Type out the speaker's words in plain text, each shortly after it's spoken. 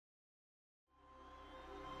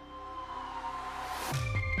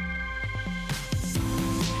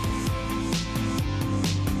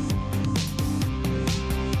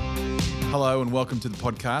Hello and welcome to the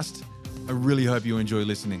podcast. I really hope you enjoy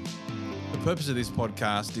listening. The purpose of this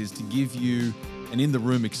podcast is to give you an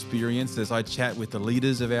in-the-room experience as I chat with the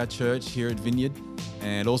leaders of our church here at Vineyard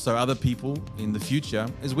and also other people in the future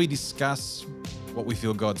as we discuss what we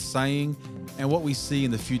feel God's saying and what we see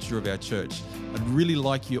in the future of our church. I'd really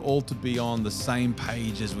like you all to be on the same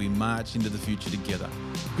page as we march into the future together.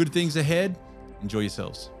 Good things ahead. Enjoy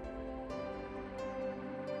yourselves.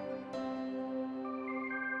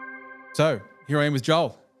 So, here I am with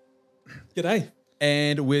Joel. G'day.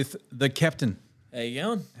 And with the captain. How you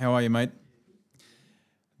going? How are you, mate?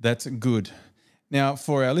 That's good. Now,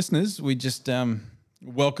 for our listeners, we just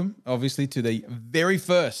welcome, obviously, to the very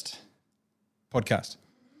first podcast.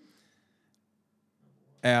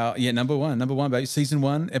 Number one, baby. Season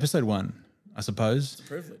 1, episode 1, I suppose. It's a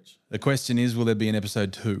privilege. The question is, will there be an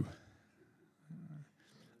episode 2?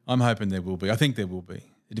 I'm hoping there will be. I think there will be.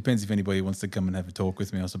 It depends if anybody wants to come and have a talk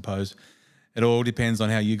with me, I suppose. It all depends on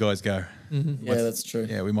how you guys go. Mm-hmm. Yeah, that's true.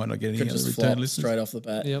 Yeah, we might not get any Could other just return flop listeners. straight off the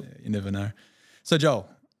bat. Yep. Yeah, you never know. So, Joel.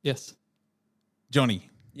 Yes. Johnny.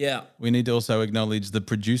 Yeah. We need to also acknowledge the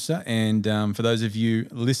producer. And for those of you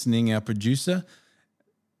listening, our producer,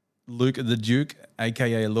 Luke the Duke,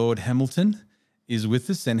 a.k.a. Lord Hamilton, is with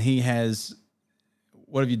us. And he has,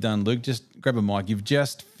 what have you done, Luke? Just grab a mic. You've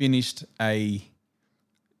just finished a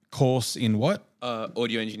course in what?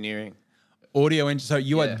 Audio engineering. Audio engineering. So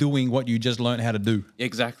you are doing what you just learned how to do.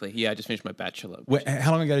 Exactly. Yeah, I just finished my bachelor.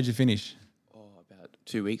 How long ago did you finish? About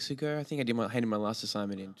 2 weeks ago. I think I handed my last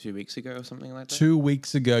assignment in 2 weeks ago or something like that. 2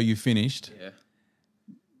 weeks ago you finished. Yeah.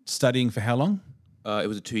 Studying for how long? It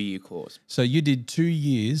was a 2-year course. So you did 2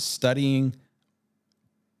 years studying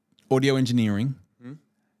audio engineering,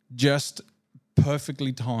 just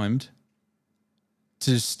perfectly timed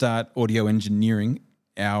to start audio engineering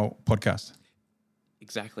our podcast.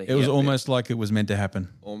 Exactly. It was almost like it was meant to happen.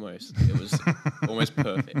 Almost. It was almost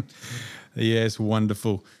perfect. Yes,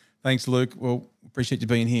 wonderful. Thanks, Luke. Well, appreciate you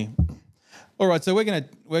being here. All right, so we're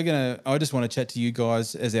gonna. I just want to chat to you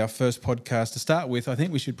guys as our first podcast. To start with, I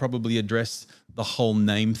think we should probably address the whole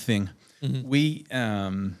name thing. Mm-hmm. We,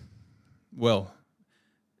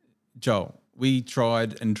 Joel, we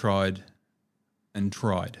tried and tried and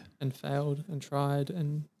tried. And failed and tried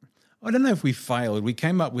and... I don't know if we failed. We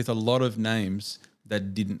came up with a lot of names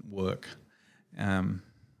that didn't work. I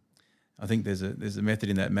think there's a method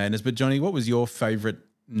in that madness. But Johnny, what was your favourite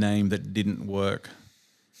name that didn't work?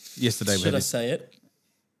 Yesterday, Should I say it?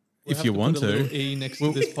 If you want put a to. little E next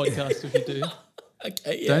to this podcast if you do.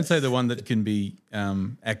 Okay, yeah. Don't say the one that can be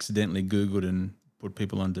accidentally Googled and put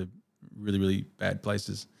people onto really, really bad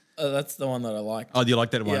places. That's the one that I liked. Oh, do you like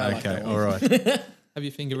that one? Yeah, I like okay, that one. all right. Have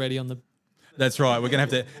your finger ready on the... That's right. We're going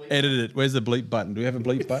to have to edit it. Where's the bleep button? Do we have a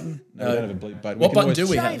bleep button? No, we don't have a bleep button. What button do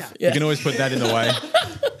we have? You can always put that in the way.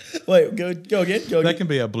 Wait, go again. That can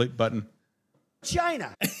be a bleep button.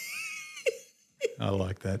 China. I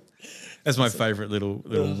like that. That's my favourite little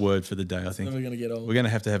word for the day, I think. Never going to get old. We're going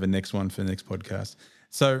to have a next one for the next podcast.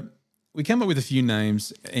 So we came up with a few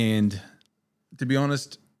names, and to be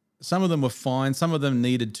honest, some of them were fine. Some of them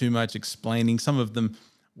needed too much explaining. Some of them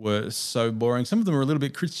were so boring. Some of them were a little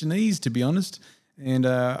bit Christianese, to be honest. And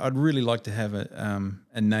I'd really like to have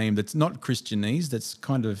a name that's not Christianese, that's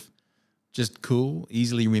kind of just cool,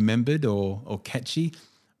 easily remembered or catchy.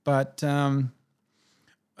 But I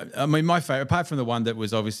mean, my favorite, apart from the one that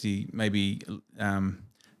was obviously maybe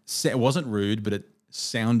it wasn't rude, but it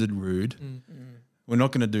sounded rude. We're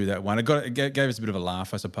not going to do that one. It gave us a bit of a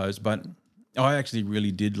laugh, I suppose. But I actually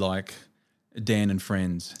really did like Dan and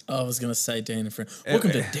Friends. I was going to say Dan and Friends.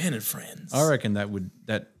 Welcome to Dan and Friends. I reckon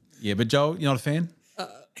yeah. But Joel, you're not a fan?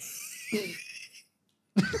 It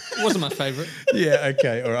wasn't my favourite. Yeah,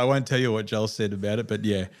 okay. Or I won't tell you what Joel said about it, but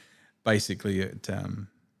yeah, basically it.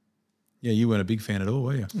 You weren't a big fan at all,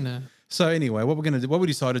 were you? No. So anyway, what we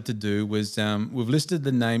decided to do was we've listed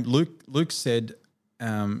the name. Luke said,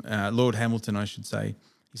 Lord Hamilton, I should say.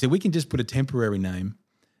 He said we can just put a temporary name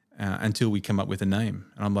until we come up with a name.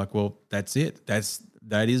 And I'm like, well, that's it.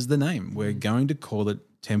 That is the name. We're going to call it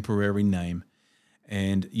Temporary Name,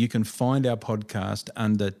 and you can find our podcast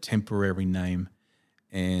under Temporary Name.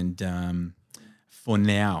 And for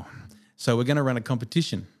now, so we're going to run a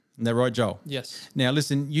competition. Isn't that right, Joel? Yes. Now,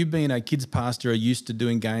 listen, you being a kids pastor, are used to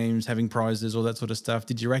doing games, having prizes, all that sort of stuff.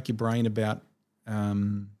 Did you rack your brain about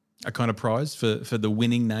a kind of prize for the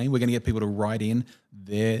winning name? We're going to get people to write in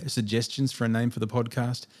their suggestions for a name for the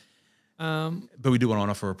podcast. But we do want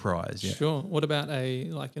to offer a prize. Yeah. Sure. What about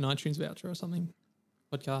an iTunes voucher or something?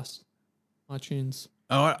 Podcast, iTunes.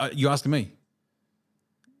 Oh, you asking me?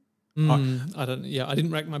 I don't. Yeah, I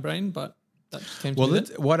didn't rack my brain, but That just came to Well, me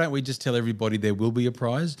then. why don't we just tell everybody there will be a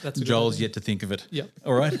prize? That's a good Joel's idea. yet to think of it. Yep.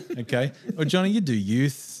 All right. Okay. Well, Johnny, you do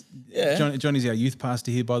youth. Yeah. Johnny's our youth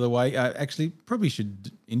pastor here, by the way. Actually, probably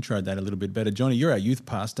should intro that a little bit better. Johnny, you're our youth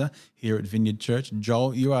pastor here at Vineyard Church.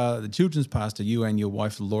 Joel, you are the children's pastor. You and your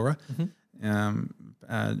wife, Laura,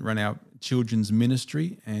 run our children's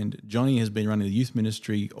ministry. And Johnny has been running the youth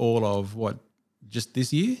ministry all of what, just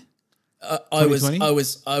this year? I 2020?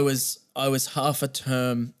 I was half a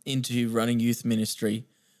term into running youth ministry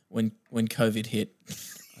when COVID hit.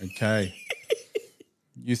 Okay.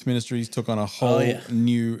 Youth ministries took on a whole yeah.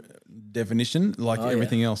 new definition, like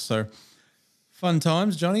everything else. So fun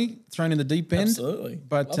times, Johnny, thrown in the deep end. Absolutely.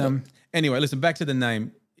 But Love it. anyway, listen, back to the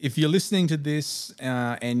name. If you're listening to this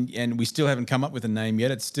and we still haven't come up with a name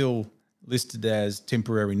yet, it's still listed as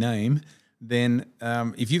temporary name, then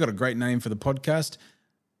if you've got a great name for the podcast,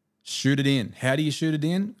 shoot it in. How do you shoot it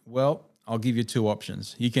in? Well, I'll give you two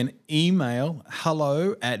options. You can email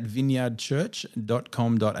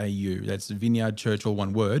hello@vineyardchurch.com.au. That's Vineyard Church, all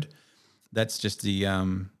one word. That's just the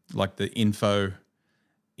like the info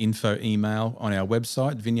email on our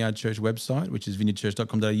website, Vineyard Church website, which is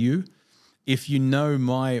vineyardchurch.com.au. If you know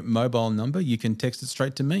my mobile number, you can text it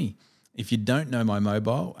straight to me. If you don't know my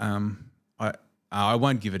mobile, I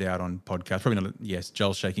won't give it out on podcast. Probably not. Yes,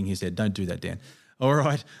 Joel's shaking his head. Don't do that, Dan. All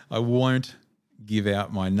right, I won't give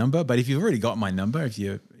out my number. But if you've already got my number, if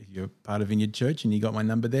you're part of Vineyard Church and you got my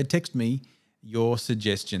number there, text me your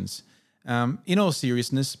suggestions. In all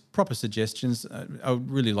seriousness, proper suggestions. I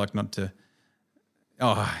would really like not to.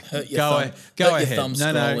 Oh, Hurt your go thumb- go hurt your ahead. thumb No,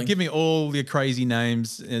 scrolling. give me all your crazy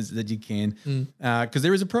names that you can, because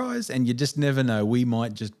there is a prize, and you just never know. We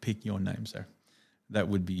might just pick your name, so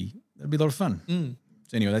that'd be a lot of fun.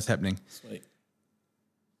 So anyway, that's happening. Sweet.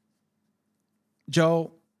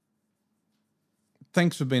 Joel,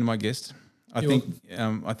 thanks for being my guest. I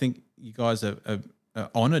think you guys are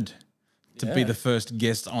honoured to be Yeah. the first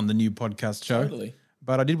guest on the new podcast show. Totally.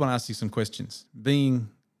 But I did want to ask you some questions. Being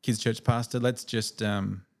kids church pastor, let's just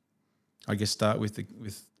I guess start with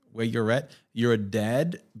where you're at. You're a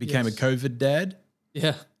dad, became a Yes. COVID dad.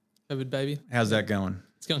 Yeah. COVID baby. How's that going?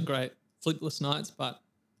 It's going great. Sleepless nights, but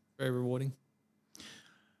very rewarding.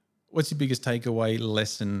 What's your biggest takeaway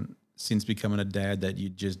lesson since becoming a dad that you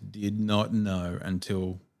just did not know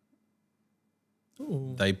until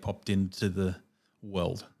Ooh. they popped into the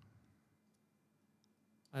world?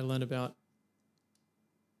 I learned about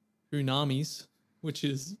tsunamis, which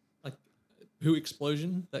is like poo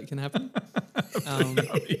explosion that can happen.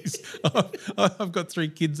 I've got 3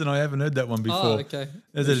 kids and I haven't heard that one before. Oh, okay.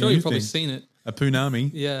 Is I'm it a sure new you've probably thing? seen it. A punami?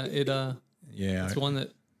 Yeah, Yeah. it's one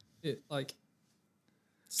that it like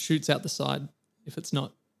shoots out the side if it's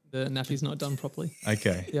not the nappy's not done properly.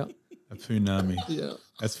 Okay. Yeah, A punami. yeah,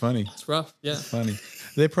 That's funny. it's rough. Yeah, Funny.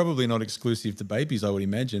 They're probably not exclusive to babies, I would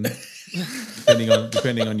imagine.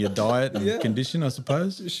 depending on your diet and condition, I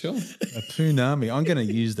suppose. sure. A punami. I'm going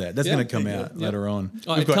to use that. That's Yeah. going to come out later on.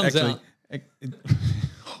 Oh, it comes out.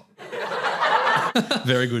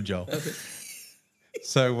 Very good, Joel.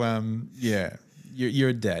 So, yeah, you're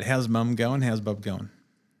a dad. How's mum going? How's bub going?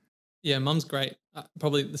 Yeah, mum's great.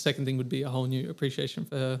 Probably the second thing would be a whole new appreciation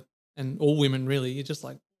for her and all women, really. You're just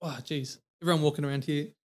like, wow, geez. Everyone walking around here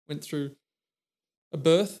went through a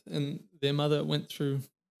birth and their mother went through,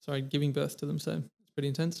 giving birth to them. So it's pretty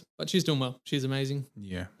intense. But she's doing well. She's amazing.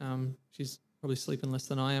 Yeah. She's probably sleeping less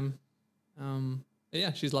than I am. But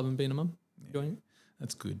yeah, she's loving being a mum. Enjoying it.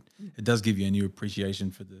 That's good. It does give you a new appreciation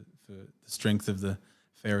for the strength of the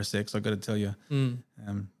fairer sex, I've got to tell you.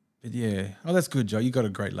 But yeah, that's good, Joe. You got a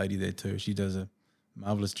great lady there too. She does a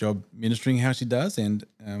marvelous job ministering how she does, and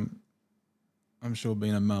I'm sure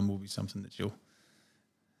being a mum will be something that she'll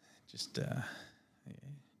just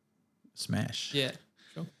smash. Yeah,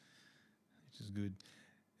 sure. Which is good.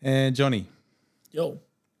 And Johnny, Yo.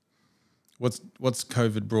 what's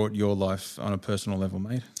COVID brought your life on a personal level,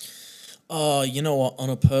 mate? Oh, you know what? On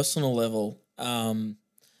a personal level,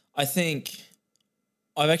 I think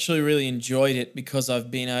I've actually really enjoyed it because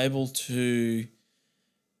I've been able to,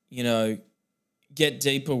 get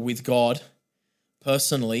deeper with God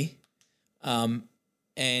personally, and,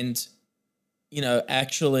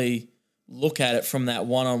 actually look at it from that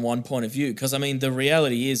one-on-one point of view. Because, I mean, the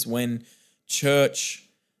reality is when church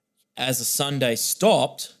as a Sunday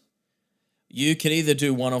stopped, you could either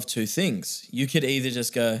do one of two things. You could either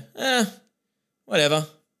just go, whatever,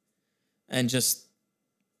 and just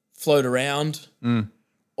float around,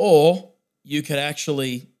 or you could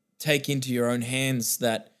actually take into your own hands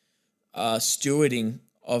that stewarding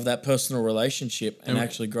of that personal relationship and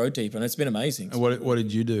actually grow deeper. And it's been amazing. And what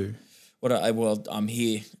did you do? Well, I'm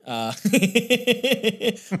here. I'm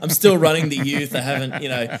still running the youth. I haven't,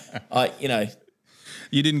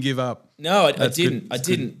 You didn't give up. No, I That's didn't. good. I It's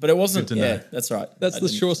didn't. But it wasn't. good to Yeah, know. that's right. That's I the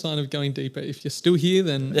didn't. sure sign of going deeper. If you're still here,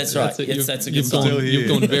 then That's right. it. Yes, that's a good you've sign. gone, Still you've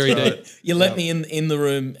here. gone very That's deep. right. You let me in the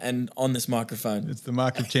room and on this microphone. It's the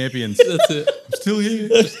mark of champions. That's it. Still here.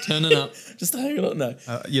 Just turning up. Just hang on. No.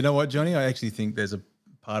 You know what, Johnny? I actually think there's a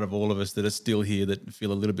part of all of us that are still here that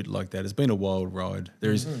feel a little bit like that. It's been a wild ride.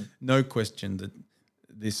 There is no question that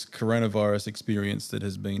this coronavirus experience that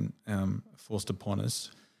has been forced upon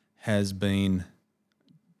us has been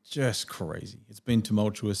just crazy. It's been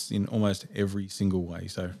tumultuous in almost every single way.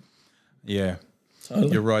 So, yeah,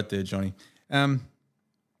 Totally. you're right there, Johnny.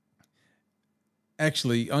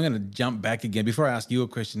 Actually, I'm going to jump back again before I ask you a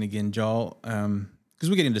question again, Joel, because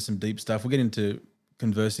we get into some deep stuff. We'll get into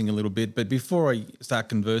conversing a little bit. But before I start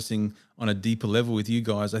conversing on a deeper level with you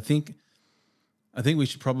guys, I think we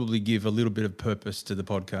should probably give a little bit of purpose to the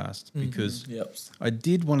podcast because Yep. I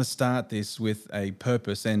did want to start this with a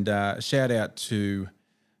purpose, and shout out to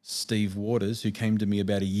Steve Waters, who came to me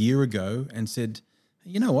about a year ago and said,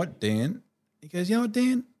 "You know what, Dan?" He goes, "You know what,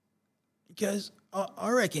 Dan?" He goes, I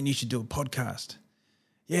reckon you should do a podcast.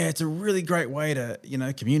 Yeah, it's a really great way to,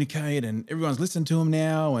 communicate, and everyone's listening to them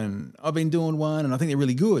now, and I've been doing one, and I think they're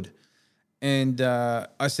really good. And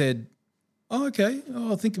I said, "Oh, okay,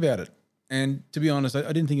 I'll think about it." And to be honest,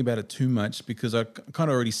 I didn't think about it too much because I kind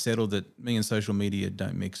of already settled that me and social media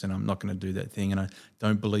don't mix, and I'm not going to do that thing. And I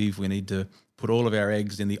don't believe we need to put all of our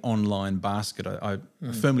eggs in the online basket. I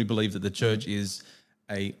firmly believe that the church is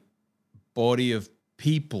a body of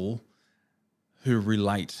people who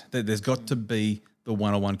relate. That there's got to be the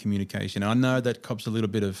one-on-one communication. And I know that cops a little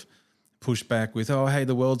bit of pushback with, "Oh, hey,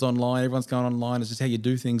 the world's online. Everyone's going online. It's just how you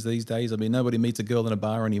do things these days. I mean, nobody meets a girl in a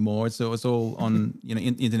bar anymore. It's all on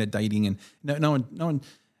internet dating, and no one.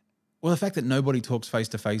 Well, the fact that nobody talks face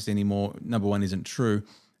to face anymore, number one, isn't true,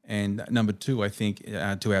 and number two, I think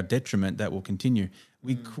to our detriment, that will continue.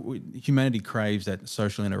 Humanity craves that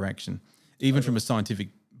social interaction, even from a scientific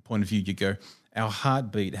point of view. You go, our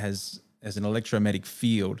heartbeat has an electromagnetic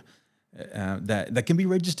field that can be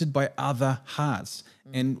registered by other hearts.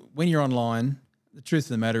 And when you're online, the truth of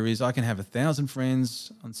the matter is I can have 1,000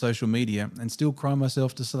 friends on social media and still cry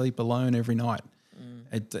myself to sleep alone every night.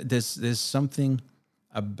 There's something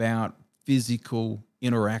about physical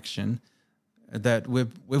interaction that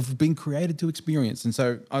we've been created to experience. And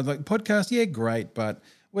so I was like, podcast, yeah, great, but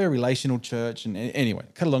we're a relational church. And anyway,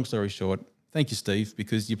 cut a long story short, thank you, Steve,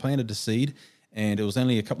 because you planted a seed, and it was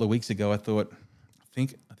only a couple of weeks ago I thought, I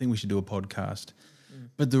think we should do a podcast.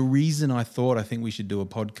 But the reason I think we should do a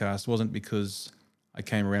podcast wasn't because I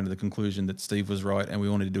came around to the conclusion that Steve was right and we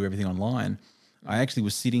wanted to do everything online. I actually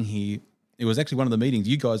was sitting here. It was actually one of the meetings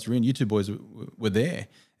you guys were in. You two boys were there,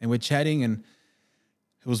 and we're chatting, and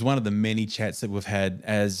it was one of the many chats that we've had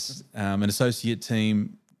as an associate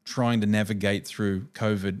team trying to navigate through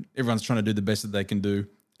COVID. Everyone's trying to do the best that they can do.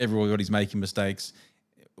 Everybody's making mistakes.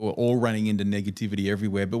 We're all running into negativity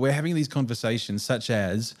everywhere, but we're having these conversations such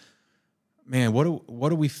as, man, what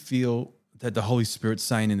do we feel that the Holy Spirit's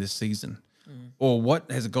saying in this season? Or what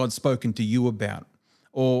has God spoken to you about?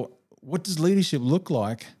 Or what does leadership look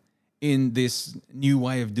like in this new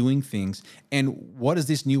way of doing things? And what is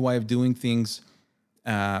this new way of doing things?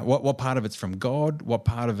 What part of it's from God? What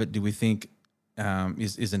part of it do we think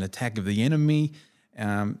is an attack of the enemy?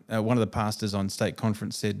 One of the pastors on state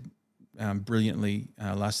conference said brilliantly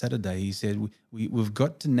last Saturday, he said, we've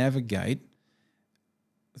got to navigate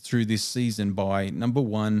through this season by, number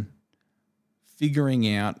one,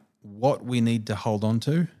 figuring out what we need to hold on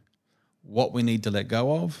to, what we need to let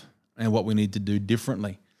go of, and what we need to do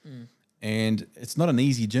differently. And it's not an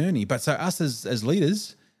easy journey. But so us as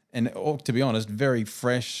leaders, and to be honest, very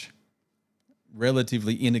fresh,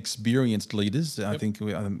 relatively inexperienced leaders, I think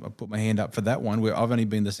I put my hand up for that one, where I've only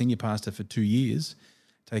been the senior pastor for 2 years,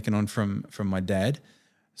 taken on from my dad.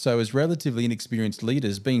 So as relatively inexperienced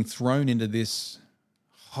leaders being thrown into this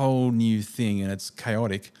whole new thing, and it's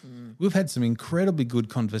chaotic, we've had some incredibly good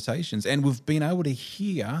conversations, and we've been able to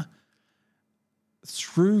hear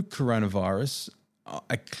through coronavirus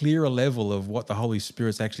a clearer level of what the Holy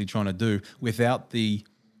Spirit's actually trying to do without the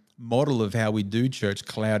model of how we do church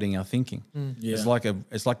clouding our thinking. Yeah. It's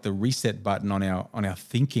like the reset button on our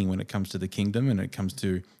thinking when it comes to the kingdom and it comes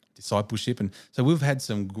to discipleship. And so we've had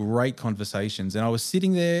some great conversations, and I was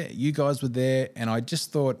sitting there, you guys were there, and I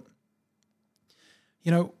just thought,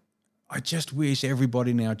 I just wish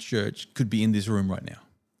everybody in our church could be in this room right now.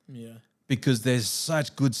 Yeah. Because there's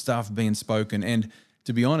such good stuff being spoken. And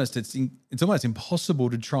to be honest, it's almost impossible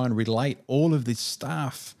to try and relate all of this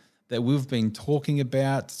stuff that we've been talking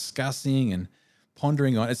about, discussing and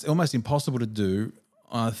pondering on. It's almost impossible to do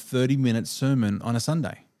a 30-minute sermon on a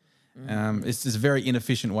Sunday. It's this very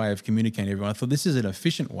inefficient way of communicating to everyone. I thought this is an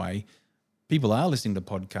efficient way. People are listening to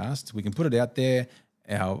podcasts. We can put it out there.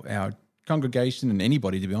 Our congregation and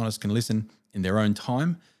anybody, to be honest, can listen in their own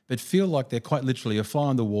time, but feel like they're quite literally a fly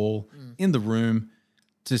on the wall in the room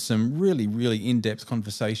to some really, really in-depth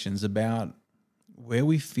conversations about where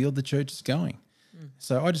we feel the church is going.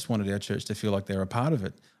 So I just wanted our church to feel like they're a part of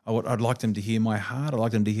it. I'd like them to hear my heart. I'd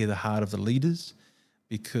like them to hear the heart of the leaders,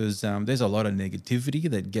 because there's a lot of negativity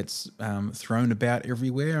that gets thrown about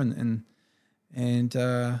everywhere. And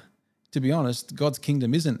to be honest, God's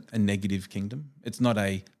kingdom isn't a negative kingdom. It's not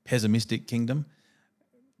a pessimistic kingdom.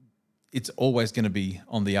 It's always going to be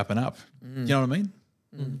on the up and up. Do you know what I mean?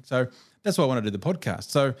 So that's why I want to do the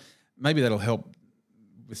podcast. So maybe that'll help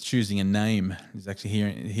with choosing a name, is actually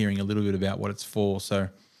hearing a little bit about what it's for. So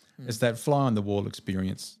it's that fly on the wall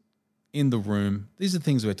experience in the room. These are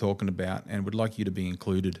things we're talking about and would like you to be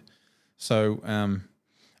included. So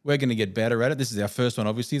we're going to get better at it. This is our first one,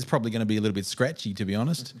 obviously. It's probably going to be a little bit scratchy, to be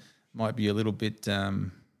honest. Might be a little bit, I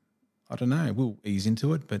don't know. We'll ease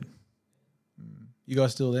into it, but you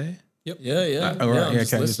guys still there? Yep. Yeah. All right. I'm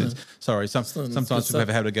just Okay. listening. Sorry. Listening, it's Sometimes good we have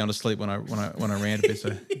a habit of going to sleep when I rant a bit. So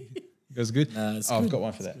you guys good? Nah, it's I've good. got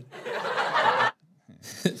one for that.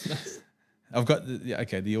 I've got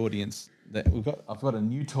the audience that I've got a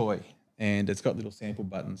new toy, and it's got little sample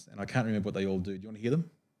buttons, and I can't remember what they all do. Do you want to hear them?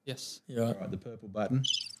 Yes. Yeah. All right, the purple button.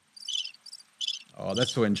 Oh,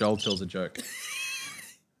 that's for when Joel tells a joke.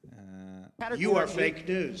 You are fake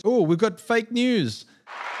news. Oh, we've got fake news.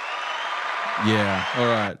 Yeah. All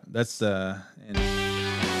right. That's the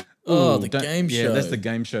Ooh, game show. Yeah, that's the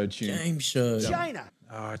game show tune. Game show. China.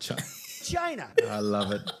 Oh, China. I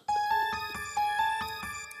love it.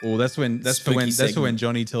 Oh, that's for Spooky when segment.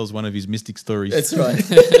 Johnny tells one of his mystic stories. That's right.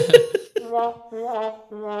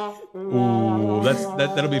 Ooh,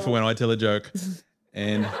 that'll be for when I tell a joke,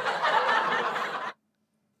 and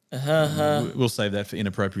we'll save that for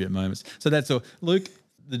inappropriate moments. So that's all. Luke,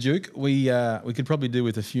 the Duke, we could probably do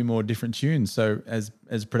with a few more different tunes. So as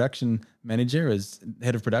production manager, as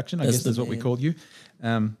head of production, I guess the that's what we man. called you.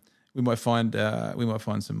 We might find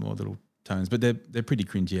some more little tones, but they're pretty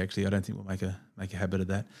cringy actually. I don't think we'll make a habit of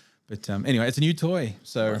that. But anyway, it's a new toy,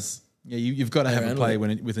 so Nice. yeah, you've got to have a around play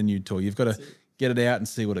with with a new toy. You've got to get it out and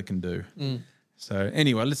see what it can do. So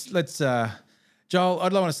anyway, let's Joel,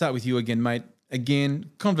 I'd like to start with you again, mate. Again,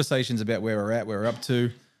 conversations about where we're at, where we're up to.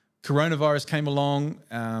 Coronavirus came along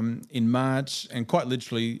in March, and quite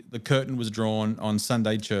literally the curtain was drawn on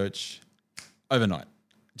Sunday church overnight.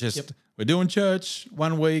 We're doing church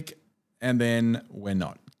 1 week and then we're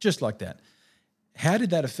not. Just like that. How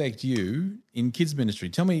did that affect you in kids ministry?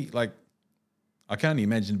 Tell me, I can't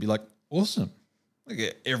imagine it'd be like, awesome.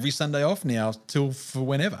 Every Sunday off now till for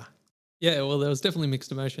whenever. Yeah, well, there was definitely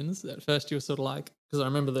mixed emotions. At first, you were sort of like, because I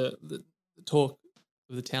remember the talk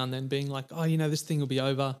of the town then being like, oh, this thing will be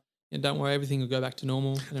over. And don't worry, everything will go back to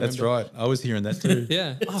normal. And That's right. I was hearing that too.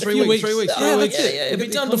 Yeah. Oh, 3 weeks. 3 weeks. Yeah, 3 weeks. it'll be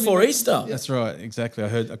done before Easter. That's right. Exactly.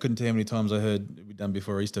 I couldn't tell how many times I heard it'd be done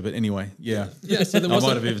before Easter. But anyway, yeah. Yeah, so there I might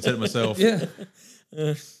wasn't, have even said it myself. yeah.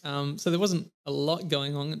 So there wasn't a lot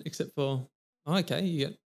going on except for, okay,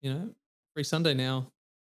 you get, free Sunday now.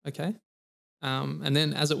 Okay. And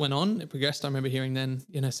then as it went on, it progressed. I remember hearing then,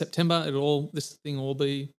 September, this thing will all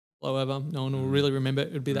be blow over. No one will really remember.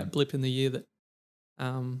 It would be that blip in the year that,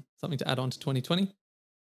 something to add on to 2020.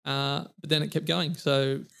 But then it kept going.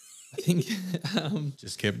 So I think,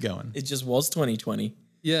 Just kept going. It just was 2020.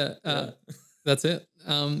 yeah, that's it.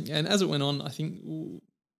 And as it went on, I think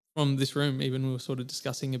from this room, even we were sort of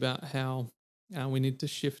discussing about how we need to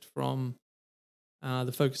shift from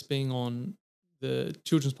the focus being on the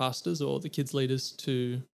children's pastors or the kids leaders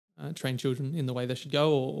to train children in the way they should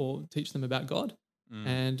go or teach them about God.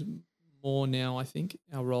 And more now, I think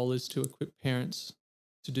our role is to equip parents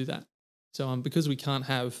to do that. So because we can't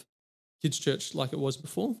have kids' church like it was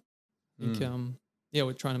before, I think,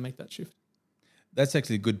 we're trying to make that shift. That's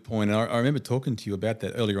actually a good point. And I remember talking to you about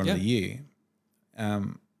that earlier on in the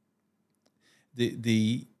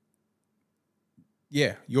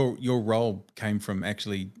year. Your role came from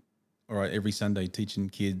actually, all right, every Sunday teaching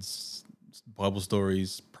kids Bible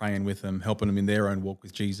stories, praying with them, helping them in their own walk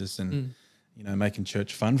with Jesus, and making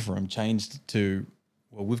church fun for them. Changed to,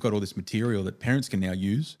 well, we've got all this material that parents can now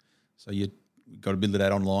use. So you've got to build it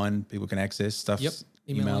out online. People can access stuff. Yep,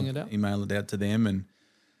 email it out to them. And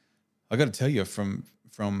I got to tell you, from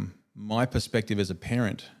my perspective as a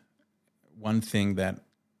parent, one thing that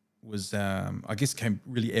was, I guess, came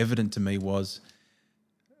really evident to me was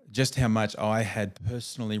just how much I had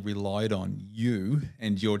personally relied on you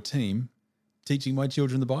and your team teaching my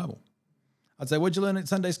children the Bible. I'd say, what'd you learn at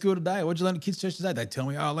Sunday school today? What'd you learn at kids' church today? They'd tell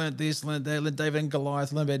me, oh, I learned this, learned that, learned David and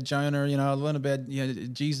Goliath, learned about Jonah, I learned about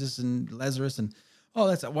Jesus and Lazarus. And, oh,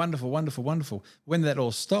 that's wonderful, wonderful, wonderful. When that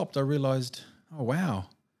all stopped, I realized, oh, wow.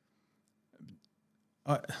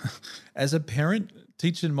 As a parent,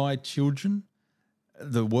 teaching my children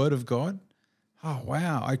the Word of God, oh,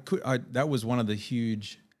 wow. That was one of the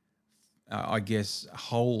huge, flaws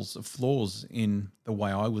in the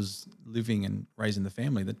way I was living and raising the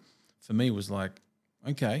family that for me was like,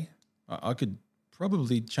 okay, I could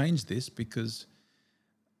probably change this because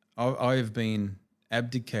I have been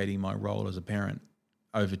abdicating my role as a parent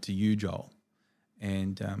over to you, Joel.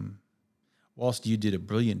 And whilst you did a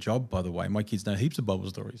brilliant job, by the way, my kids know heaps of Bible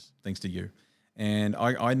stories thanks to you. And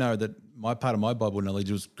I know that my part of my Bible knowledge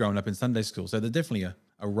was growing up in Sunday school. So there's definitely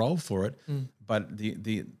a role for it. But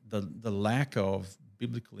the lack of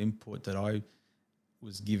biblical input that I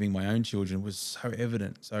was giving my own children was so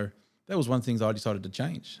evident. So that was one thing that I decided to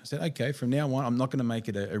change. I said, okay, from now on, I'm not going to make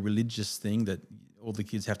it a religious thing that all the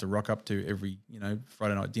kids have to rock up to every,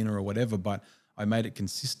 Friday night dinner or whatever. But I made it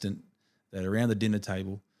consistent that around the dinner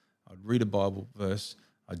table, I'd read a Bible verse,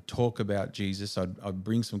 I'd talk about Jesus, I'd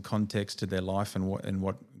bring some context to their life and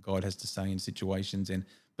what God has to say in situations,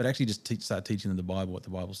 but actually just start teaching them the Bible, what the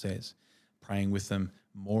Bible says, praying with them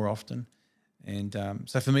more often. And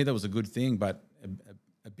so for me, that was a good thing, but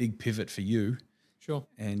a big pivot for you. Sure.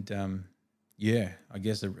 And I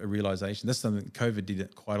guess a realization. That's something COVID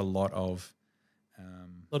did quite a lot of. A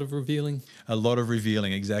lot of revealing. A lot of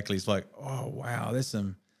revealing, exactly. It's like, oh wow,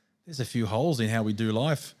 there's a few holes in how we do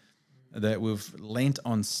life that we've lent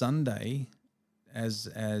on Sunday as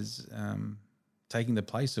taking the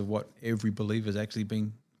place of what every believer has actually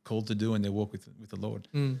been called to do in their walk with the Lord.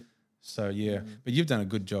 So but you've done a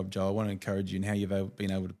good job, Joel. I want to encourage you in how you've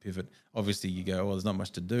been able to pivot. Obviously, you go, well, there's not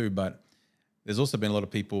much to do, but there's also been a lot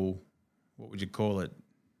of people, what would you call it,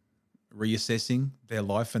 reassessing their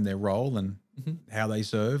life and their role and how they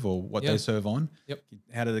serve or what they serve on. Yep.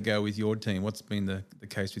 How did it go with your team? What's been the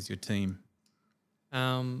case with your team?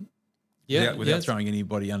 Without throwing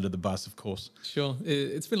anybody under the bus, of course. Sure.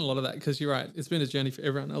 It's been a lot of that because you're right. It's been a journey for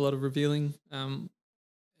everyone, a lot of revealing.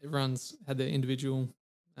 Everyone's had their individual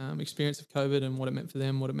experience of COVID and what it meant for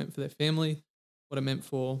them, what it meant for their family, what it meant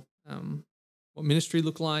for what ministry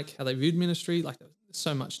looked like, how they viewed ministry. Like, there's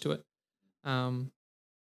so much to it.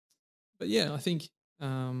 But yeah, I think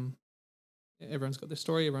everyone's got their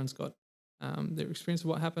story. Everyone's got their experience of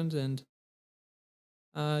what happened. And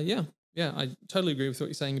I totally agree with what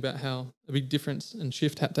you're saying about how a big difference and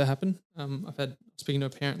shift had to happen. I've had speaking to a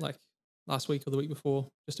parent like last week or the week before,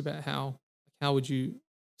 just about how would you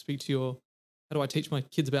speak to how do I teach my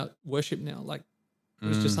kids about worship now? Like, it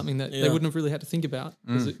was just something that they wouldn't have really had to think about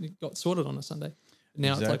because it got sorted on a Sunday.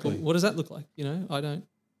 Now it's like, well, what does that look like? I don't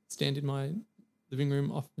stand in my living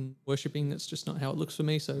room often worshiping. That's just not how it looks for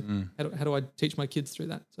me. So how do I teach my kids through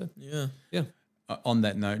that? So yeah. On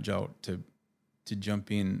that note, Joel, to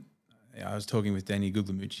jump in, I was talking with Danny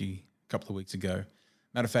Guglielmucci a couple of weeks ago.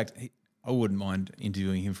 Matter of fact, I wouldn't mind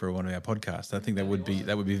interviewing him for one of our podcasts. I think that would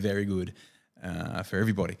be very good for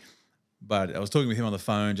everybody. But I was talking with him on the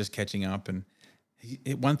phone, just catching up, and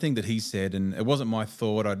one thing that he said, and it wasn't my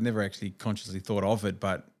thought, I'd never actually consciously thought of it,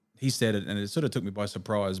 but he said it, and it sort of took me by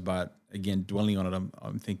surprise. But again, dwelling on it,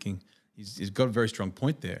 I'm thinking he's got a very strong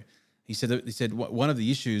point there. He said one of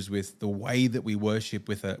the issues with the way that we worship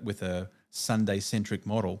with a Sunday centric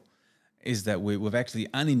model is that we've actually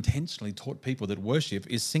unintentionally taught people that worship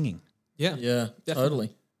is singing. Yeah,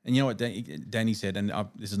 totally. And you know what Danny said, and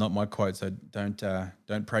this is not my quote, so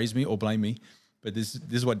don't praise me or blame me, but this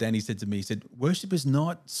is what Danny said to me. He said, worship is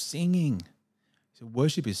not singing. He said,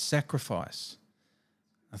 worship is sacrifice.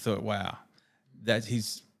 I thought, wow, that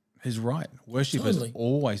he's right. Worship has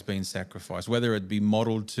always been sacrifice, whether it be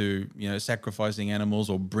modeled to, sacrificing animals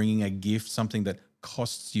or bringing a gift, something that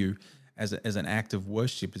costs you as an act of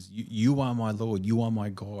worship. Is you are my Lord, you are my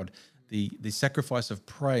God. The sacrifice of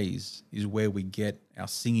praise is where we get our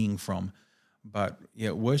singing from. But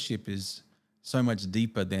worship is so much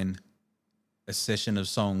deeper than a session of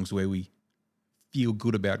songs where we feel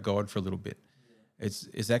good about God for a little bit.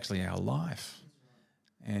 It's actually our life.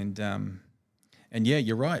 And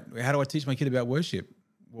you're right. How do I teach my kid about worship?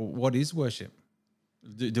 Well, what is worship?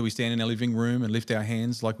 Do we stand in our living room and lift our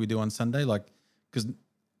hands like we do on Sunday? Because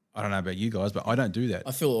I don't know about you guys, but I don't do that.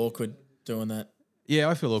 I feel awkward doing that. Yeah,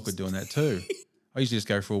 I feel awkward doing that too. I usually just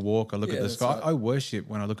go for a walk. I look at the sky. Right. I worship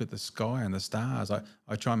when I look at the sky and the stars.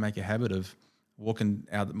 I try and make a habit of walking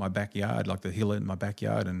out my backyard, like the hill in my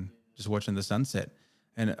backyard, and just watching the sunset.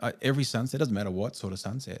 And every sunset, doesn't matter what sort of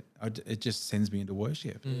sunset, it just sends me into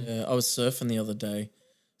worship. Yeah, I was surfing the other day.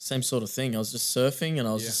 Same sort of thing. I was just surfing and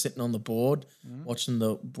I was just sitting on the board, watching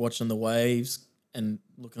the waves and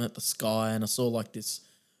looking at the sky, and I saw like this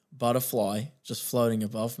butterfly just floating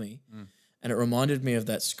above me. And it reminded me of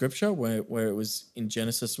that scripture where it was in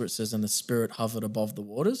Genesis where it says, and the Spirit hovered above the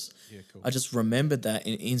waters. Yeah, cool. I just remembered that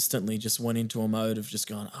and instantly just went into a mode of just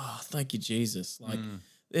going, oh, thank you, Jesus. Like,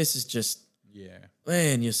 this is just,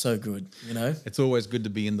 man, you're so good, you know? It's always good to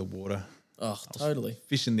be in the water. Oh, totally.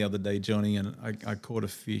 Fishing the other day, Johnny, and I caught a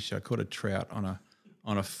fish. I caught a trout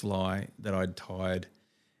on a fly that I'd tied,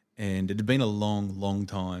 and it had been a long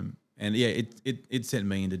time. And yeah, it sent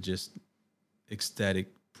me into just ecstatic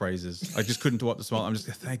praises. I just couldn't wipe the smile. I'm just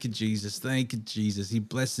thank you, Jesus. He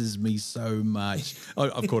blesses me so much.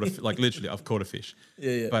 I've caught I've caught a fish.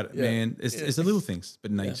 Yeah. But man, it's the little things, but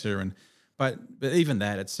nature but even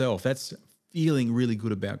that itself, that's feeling really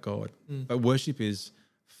good about God. But worship is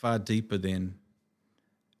far deeper than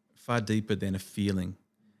a feeling,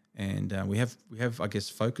 and we have I guess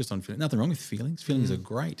focused on feeling. Nothing wrong with feelings. Feelings are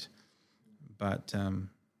great, but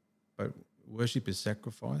worship is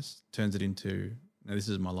sacrifice. Turns it into, now this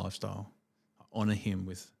is my lifestyle. I honor Him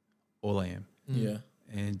with all I am. Yeah.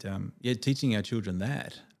 And teaching our children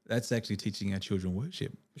that's actually teaching our children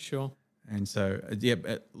worship. For sure. And so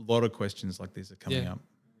a lot of questions like this are coming up.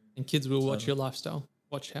 And kids will watch your lifestyle,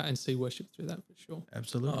 watch how and see worship through that for sure.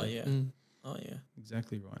 Absolutely. Oh, yeah. Oh, yeah.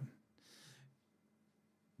 Exactly right.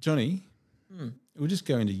 Johnny, we'll just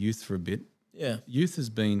go into youth for a bit. Yeah. Youth has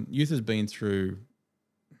been through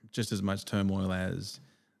just as much turmoil as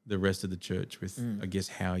the rest of the church with, I guess,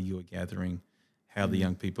 how you are gathering, how the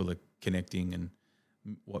young people are connecting, and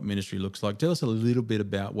what ministry looks like. Tell us a little bit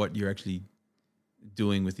about what you're actually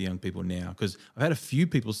doing with the young people now, because I've had a few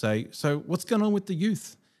people say, so what's going on with the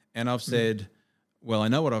youth? And I've said, well, I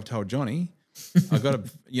know what I've told Johnny. I've got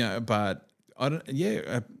to, but I don't,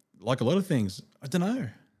 like a lot of things, I don't know.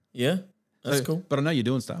 Yeah. That's cool. But I know you're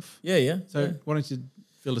doing stuff. Yeah. So why don't you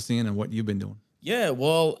fill us in on what you've been doing? Yeah,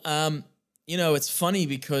 well, it's funny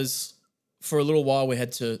because for a little while we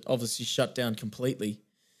had to obviously shut down completely.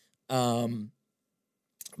 But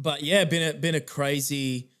yeah, been a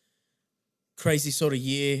crazy sort of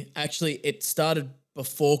year. Actually, it started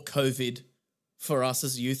before COVID for us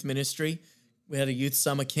as a youth ministry. We had a youth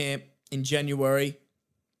summer camp in January,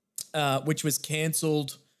 which was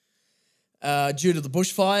cancelled due to the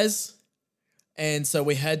bushfires. And so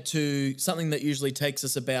we had to, something that usually takes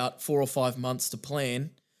us about 4 or 5 months to plan,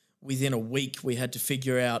 within a week we had to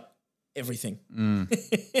figure out everything.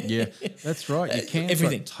 Yeah, that's right. You can't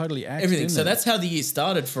everything. Totally axed, Everything. didn't So it? that's how the year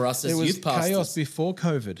started for us as There was youth pastors. chaos before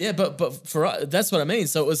COVID. Yeah, but for us, that's what I mean.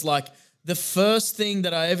 So it was like the first thing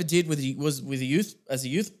that I ever did was with a youth, as a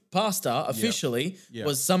youth pastor officially,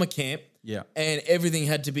 was summer camp. Yeah. And everything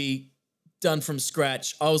had to be done from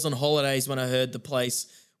scratch. I was on holidays when I heard the place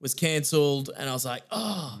was cancelled, and I was like,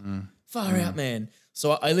 far out, man.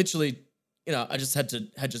 So I literally, I just had to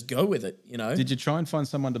just go with it, Did you try and find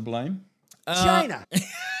someone to blame? China.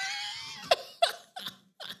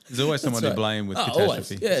 There's always someone to blame with Always.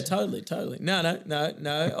 catastrophe. Yeah, totally. No.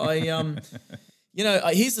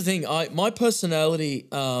 I, here's the thing. My personality,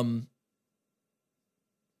 when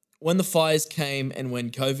the fires came and when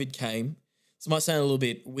COVID came, this might sound a little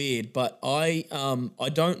bit weird, but I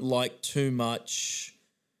don't like too much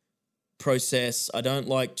process. I don't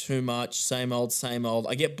like too much same old.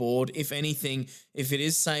 I get bored. If anything, if it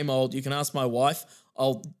is same old, you can ask my wife.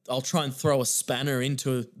 I'll try and throw a spanner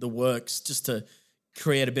into the works just to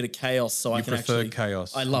create a bit of chaos, so I can prefer actually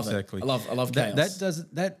chaos. I love exactly. it. I love chaos.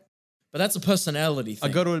 But that's a personality thing.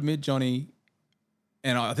 I got to admit, Johnny,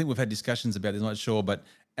 and I think we've had discussions about this. I'm not sure, but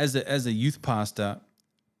as a youth pastor,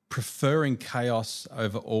 preferring chaos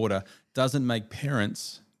over order doesn't make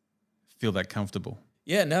parents feel that comfortable.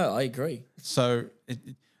 Yeah, no, I agree. So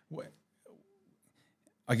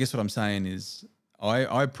I guess what I'm saying is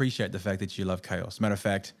I appreciate the fact that you love chaos. Matter of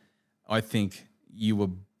fact, I think you were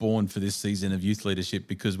born for this season of youth leadership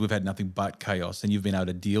because we've had nothing but chaos and you've been able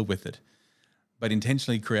to deal with it. But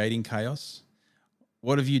intentionally creating chaos,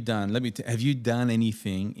 what have you done? Have you done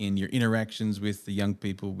anything in your interactions with the young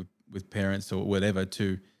people, with parents or whatever,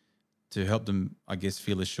 to help them, I guess,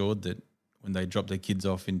 feel assured that when they drop their kids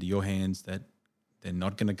off into your hands that they're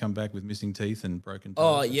not going to come back with missing teeth and broken toes?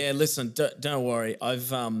 Oh, yeah, listen, don't worry.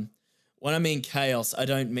 I've when I mean chaos, I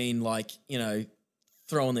don't mean like,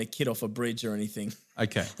 throwing their kid off a bridge or anything.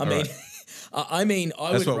 Okay. I mean,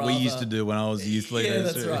 That's what we used to do when I was a youth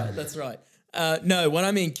leader. Yeah, that's right. No, when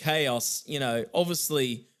I mean chaos,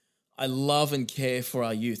 obviously I love and care for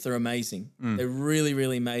our youth. They're amazing. They're really,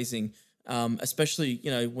 really amazing. especially,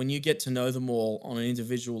 when you get to know them all on an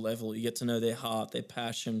individual level, you get to know their heart, their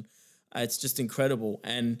passion. It's just incredible.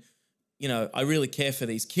 And, I really care for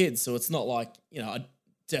these kids. So it's not like, I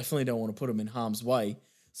definitely don't want to put them in harm's way.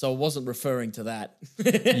 So I wasn't referring to that.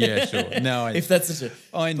 Yeah, sure. No, if that's such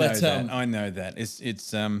a... I know that. I know that.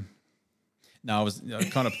 It's no, I was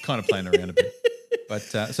kind of playing around a bit. But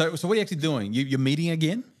so what are you actually doing? You're meeting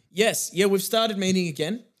again? Yes. Yeah, we've started meeting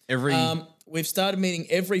again. Every We've started meeting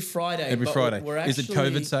every Friday. every but Friday. We're Is it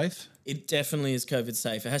COVID safe? It definitely is COVID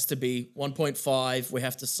safe. It has to be 1.5. We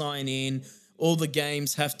have to sign in. All the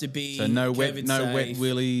games have to be So no COVID wet safe.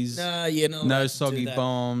 willies. No, you're not allowed No to do soggy that.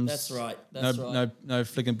 bombs. That's right. That's right. No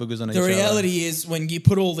flicking boogers on each The other. reality is, when you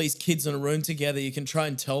put all these kids in a room together, you can try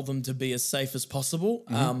and tell them to be as safe as possible,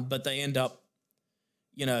 but they end up,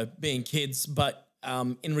 being kids. But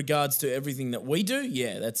in regards to everything that we do,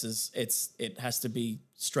 yeah, it has to be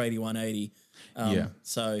straighty 180. Yeah.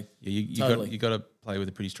 So you totally. got to play with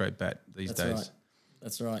a pretty straight bat these That's days. right.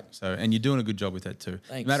 That's right. So, and you're doing a good job with that too.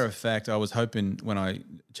 Thanks. Matter of fact, I was hoping when I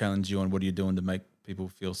challenged you on what are you doing to make people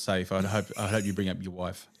feel safe, I hope you bring up your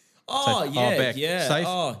wife. Oh, So- yeah, Beck. yeah. Safe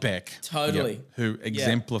Oh, Beck. totally. Yep, who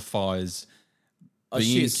exemplifies being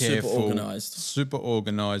she is super careful, organised. super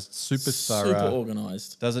organised, super thorough, Super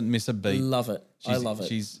organised. doesn't miss a beat. Love it. I love it.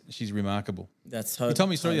 She's remarkable. That's You told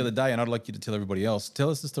me a story the other day, and I'd like you to tell everybody else. Tell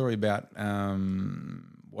us the story about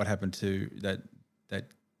what happened to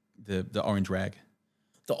the orange rag.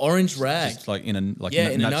 The orange rag. Just like in a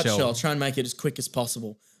nutshell. I'll try and make it as quick as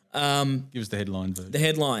possible. Give us the headline version. The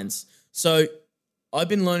headlines. So I've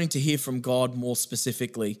been learning to hear from God more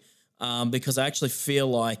specifically, because I actually feel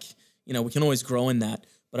like, we can always grow in that,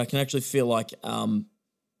 but I can actually feel like I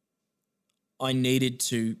needed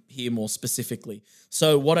to hear more specifically.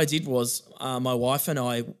 So what I did was my wife and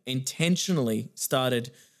I intentionally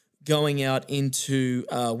started going out into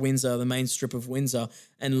Windsor, the main strip of Windsor,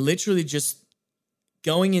 and literally just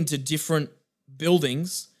going into different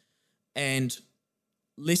buildings and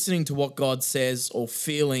listening to what God says, or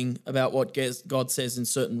feeling about what God says in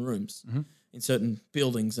certain rooms, in certain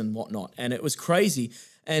buildings and whatnot. And it was crazy.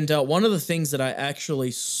 And one of the things that I actually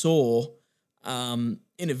saw in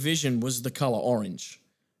a vision was the color orange.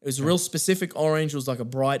 It was a real specific orange. It was like a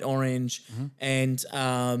bright orange. And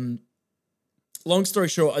long story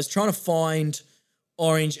short, I was trying to find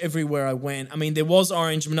orange everywhere I went. I mean, there was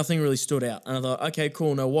orange, but nothing really stood out. And I thought, okay,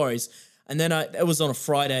 cool, no worries. And then it was on a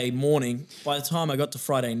Friday morning. By the time I got to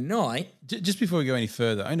Friday night... Just before we go any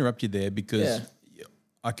further, I interrupt you there because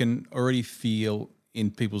I can already feel in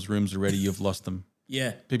people's rooms already you've lost them.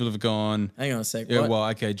 Yeah. People have gone... Hang on a sec. Yeah, what? well,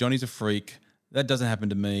 okay, Johnny's a freak. That doesn't happen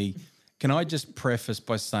to me. Can I just preface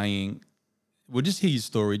by saying, we'll just hear your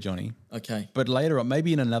story, Johnny. Okay. But later on,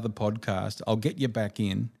 maybe in another podcast, I'll get you back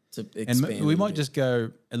in. To And expand we a might bit. just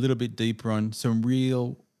go a little bit deeper on some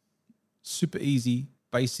real, super easy,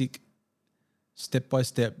 basic,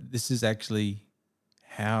 step-by-step. This is actually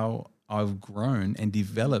how I've grown and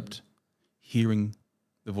developed hearing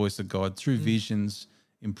the voice of God through visions,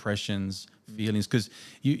 impressions, feelings, because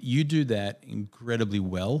you do that incredibly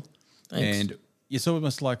well. Thanks. And it's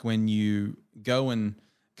almost like when you go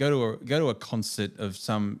to a concert of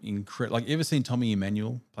some incredible, like you ever seen Tommy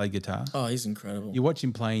Emmanuel play guitar? Oh, he's incredible. You watch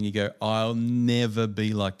him play and you go, I'll never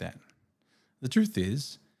be like that. The truth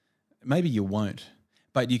is, maybe you won't,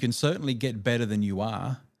 but you can certainly get better than you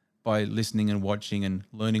are by listening and watching and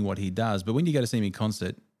learning what he does. But when you go to see him in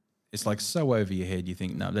concert, it's like so over your head, you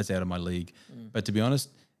think, no, that's out of my league. But to be honest,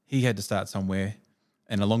 he had to start somewhere.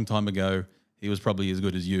 And a long time ago, he was probably as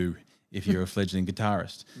good as you if you're a fledgling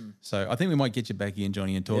guitarist. So I think we might get you back in,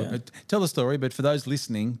 Johnny, and talk. Yeah. Tell the story. But for those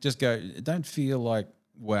listening, just go, don't feel like,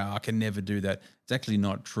 wow, I can never do that. It's actually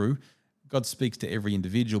not true. God speaks to every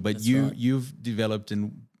individual, but That's you right. you've developed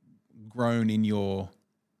and grown in your,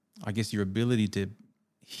 I guess, your ability to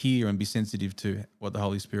hear and be sensitive to what the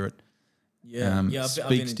Holy Spirit I've been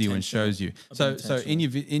speaks to you and intentional. shows you. I've So been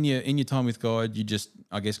in your time with God, you just,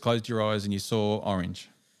 I guess, closed your eyes and you saw orange.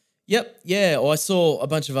 Yep. Yeah. Well, I saw a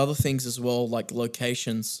bunch of other things as well, like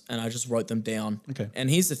locations, and I just wrote them down. Okay. And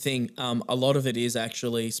here's the thing: a lot of it is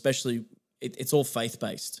actually, especially, it's all faith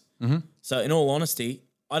based. So, in all honesty,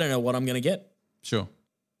 I don't know what I'm going to get, Sure.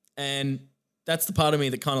 and that's the part of me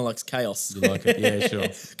that kind of likes chaos. You like it. Yeah, sure.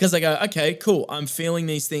 Because I go, okay, cool. I'm feeling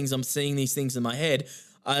these things. I'm seeing these things in my head.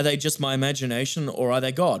 Are they just my imagination, or are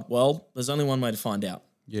they God? Well, there's only one way to find out.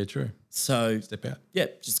 Yeah, true. So, Step out. yeah,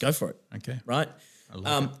 just go for it. Okay. Right.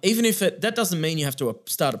 love Even if that doesn't mean you have to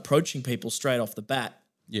start approaching people straight off the bat.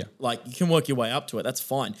 Yeah. Like, you can work your way up to it. That's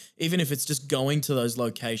fine. Even if it's just going to those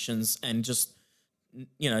locations and just,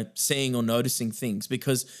 seeing or noticing things,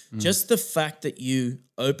 because just the fact that you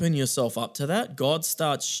open yourself up to that, God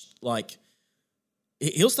starts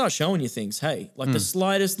he'll start showing you things. Hey, like the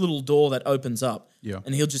slightest little door that opens up,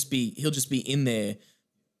 and he'll just be in there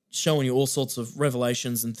showing you all sorts of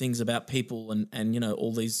revelations and things about people and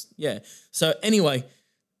all these. Yeah. So anyway,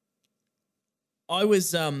 I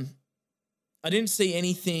was I didn't see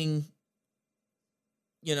anything,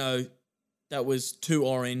 that was too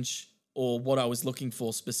orange or what I was looking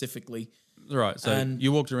for specifically. Right. So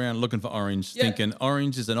you walked around looking for orange, thinking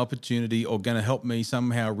orange is an opportunity or going to help me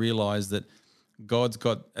somehow realize that God's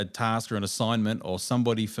got a task or an assignment or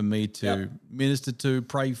somebody for me to minister to,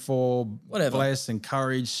 pray for, whatever, bless,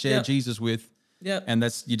 encourage, share Jesus with. Yeah. And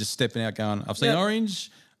you're just stepping out going, I've seen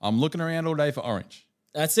orange. I'm looking around all day for orange.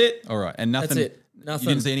 That's it. All right. And nothing. That's it. Nothing.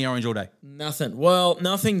 You didn't see any orange all day. Nothing. Well,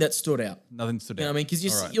 nothing that stood out. Nothing stood out. You know what I mean?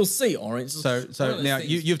 Because you'll see orange. So now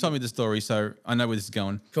you've told me the story, so I know where this is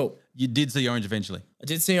going. Cool. You did see orange eventually. I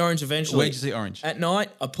did see orange eventually. Where'd you see orange? At night,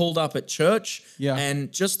 I pulled up at church. Yeah.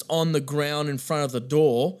 And just on the ground in front of the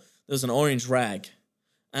door, there was an orange rag.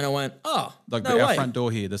 And I went, Like no our way. front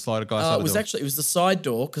door here, the sliding glass side It was door. actually, it was the side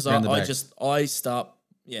door because Around the back.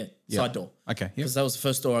 side door. Okay. Yep. Because that was the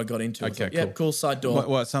first door I got into. Okay, Yeah, cool. cool side door.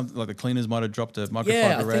 What something like the cleaners might have dropped a microfiber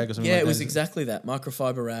Yeah, rag or something like that? it was exactly that,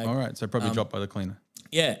 microfiber rag. All right, so probably dropped by the cleaner.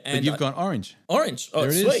 Yeah. And But you've gone orange. orange. Oh,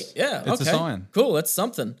 There it sweet. is. Yeah. It's a okay. sign. Cool. That's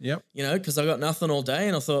something. Yep. Because I got nothing all day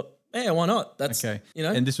and I thought, yeah, why not? That's, Okay.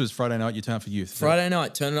 And this was Friday night, you turned up for youth. Friday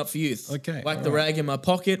night, turning up for youth. Okay, Whacked the rag in my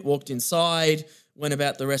pocket, walked inside, went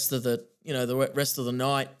about the rest of the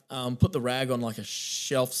night, put the rag on like a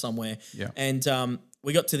shelf somewhere. Yeah. And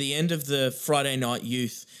we got to the end of the Friday night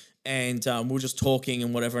youth and we were just talking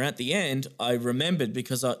and whatever. And at the end, I remembered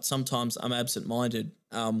because sometimes I'm absent-minded.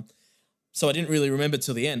 So I didn't really remember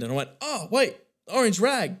till the end. And I went, oh, wait, orange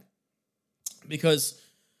rag. Because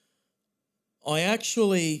I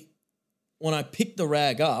actually, when I picked the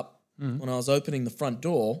rag up, when I was opening the front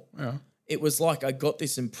door, it was like I got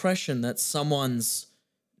this impression that someone's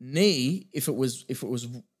knee, if it was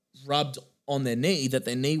rubbed on their knee, that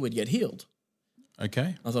their knee would get healed.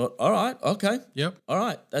 Okay. I thought, all right, okay. Yep. All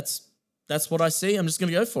right, that's what I see. I'm just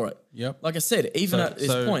going to go for it. Yep. Like I said, even at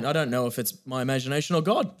this point, I don't know if it's my imagination or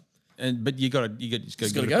God. But you just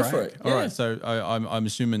got to go for it. All Yeah. right. So I'm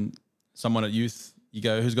assuming someone at youth, you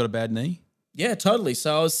go, who's got a bad knee? Yeah, totally.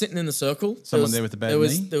 So I was sitting in the circle. Someone there with a bad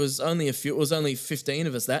knee? There was only a few. It was only 15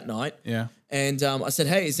 of us that night. Yeah. And I said,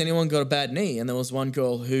 hey, has anyone got a bad knee? And there was one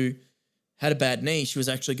girl who had a bad knee. She was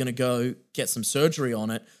actually going to go get some surgery on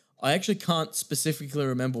it. I actually can't specifically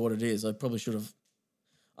remember what it is. I probably should have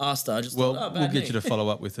asked her. I just thought, we'll get knee. you to follow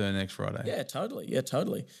up with her next Friday. Yeah, totally. Yeah,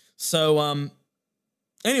 totally. So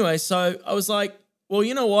anyway, so I was like, well,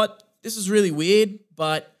 you know what? This is really weird,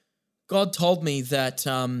 but God told me that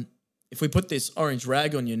if we put this orange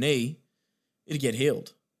rag on your knee, it'd get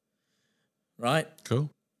healed. Right?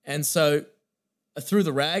 Cool. And so I threw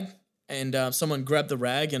the rag and someone grabbed the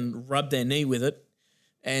rag and rubbed their knee with it.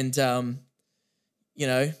 And,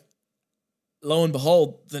 lo and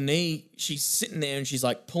behold, the knee, she's sitting there and she's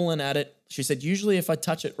like pulling at it. She said, usually if I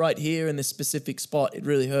touch it right here in this specific spot, it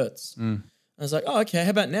really hurts. I was like, oh, okay,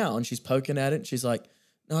 how about now? And she's poking at it. And she's like,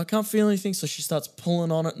 no, I can't feel anything. So she starts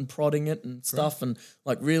pulling on it and prodding it and stuff and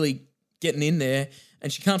like really getting in there.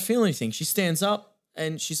 And she can't feel anything. She stands up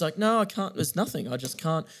and she's like, no, I can't. There's nothing. I just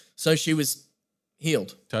can't. So she was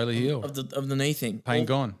healed. Totally healed. Of the knee thing. Pain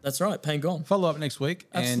gone. That's right. Pain gone. Follow up next week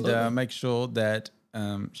Absolutely. and make sure that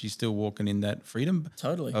she's still walking in that freedom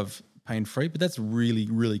Totally. of pain free. But that's really,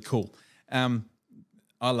 really cool. I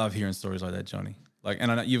love hearing stories like that, Johnny. And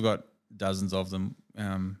I know you've got dozens of them.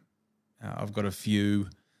 I've got a few.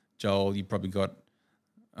 Joel, you probably got,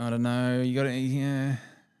 I don't know, you got yeah.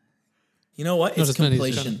 You know what? Not It's as many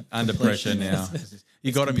as completion. Under pressure now.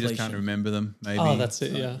 You got them, you just can't completion. remember them, maybe. Oh, that's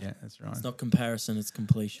it. Yeah. Yeah, that's right. It's not comparison, it's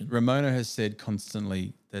completion. Ramona has said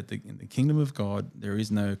constantly that in the kingdom of God, there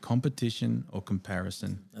is no competition or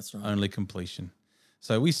comparison. That's right. Only completion.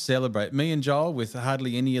 So we celebrate, me and Joel, with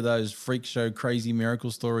hardly any of those freak show, crazy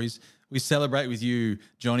miracle stories. We celebrate with you,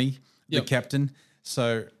 Johnny, the Yep. captain.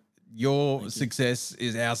 So your success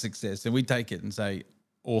is our success, and we take it and say,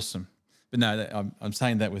 awesome. But no, I'm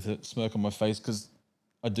saying that with a smirk on my face because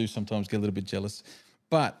I do sometimes get a little bit jealous.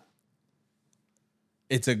 But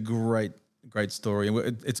it's a great, great story. And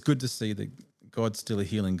it's good to see that God's still a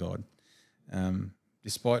healing God.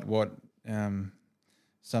 Despite what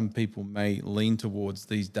some people may lean towards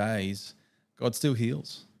these days, God still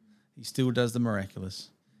heals. He still does the miraculous.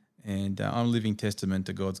 And I'm a living testament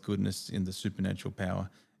to God's goodness in the supernatural power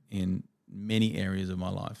in many areas of my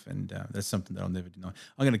life. And that's something that I'll never deny.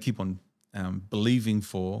 I'm going to keep on believing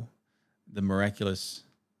for the miraculous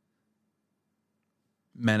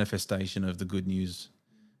manifestation of the good news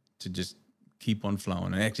to just keep on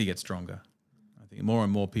flowing and actually get stronger. I think more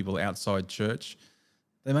and more people outside church,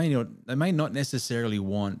 they may not necessarily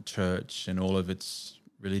want church and all of its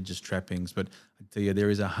religious trappings, but I tell you, there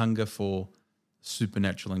is a hunger for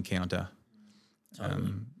supernatural encounter,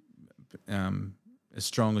 as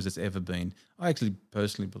strong as it's ever been. I actually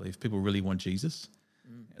personally believe people really want Jesus.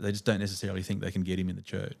 They just don't necessarily think they can get him in the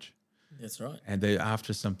church. That's right. And they're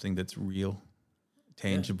after something that's real,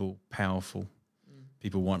 tangible, powerful.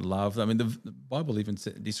 People want love. I mean, the Bible even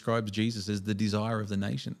describes Jesus as the desire of the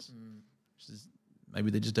nations. Maybe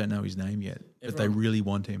they just don't know his name yet, but they really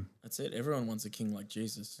want him. That's it. Everyone wants a king like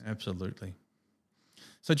Jesus. Absolutely.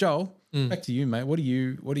 So, Joel, back to you, mate. What are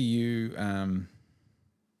you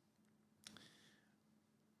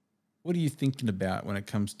thinking about when it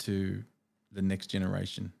comes to the next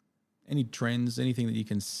generation? Any trends, anything that you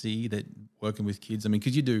can see that working with kids? I mean,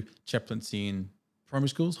 because you do chaplaincy in primary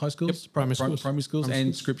schools, high schools, primary schools. primary schools,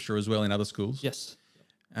 and scripture as well in other schools. Yes.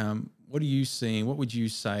 What are you seeing? What would you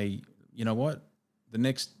say? You know what? The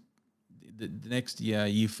next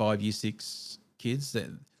year 5, year 6 kids,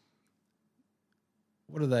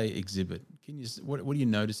 what do they exhibit? What are you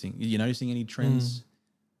noticing? Are you noticing any trends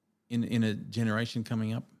in a generation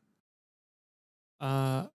coming up?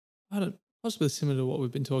 I don't, possibly similar to what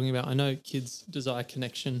we've been talking about. I know kids desire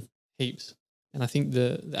connection heaps, and I think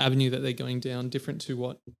the avenue that they're going down, different to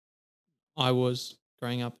what I was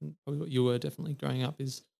growing up and probably what you were definitely growing up,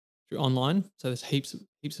 is through online. So there's heaps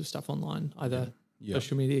of stuff online, either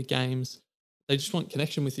social media, games. They just want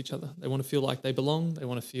connection with each other. They want to feel like they belong. They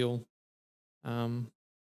want to feel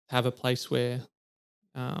have a place where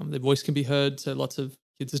their voice can be heard. So lots of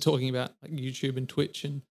kids are talking about like YouTube and Twitch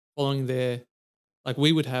and following their, like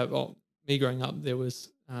we would have, me growing up, there was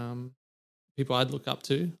people I'd look up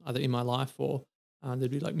to either in my life or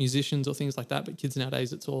there'd be like musicians or things like that. But kids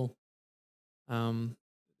nowadays, it's all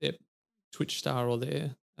their Twitch star or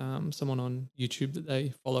their someone on YouTube that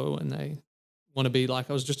they follow and they want to be like.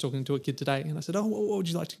 I was just talking to a kid today and I said, what would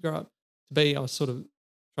you like to grow up to be? I was sort of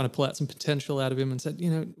trying to pull out some potential out of him and said,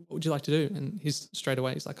 what would you like to do? And he's straight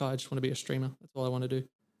away, he's like, I just want to be a streamer. That's all I want to do.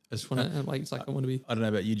 I just want to, it's like, I want to be. I don't know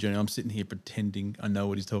about you, Johnny. I'm sitting here pretending I know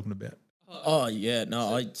what he's talking about. Oh yeah,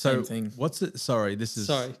 no, same thing. What's it? Sorry, this is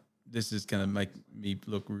going to make me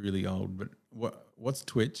look really old. But what's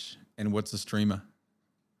Twitch and what's a streamer?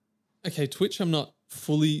 Okay, Twitch, I'm not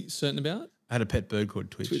fully certain about. I had a pet bird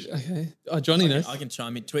called Twitch. Okay, Johnny knows. I can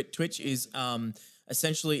chime in. Twitch is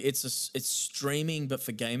essentially it's streaming but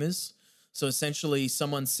for gamers. So essentially,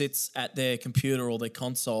 someone sits at their computer or their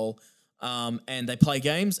console. And they play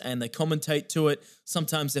games and they commentate to it.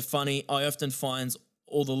 Sometimes they're funny. I often find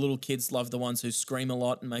all the little kids love the ones who scream a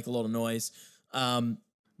lot and make a lot of noise.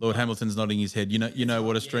 Lord Hamilton's nodding his head. You know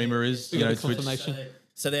what a streamer is. You know, confirmation.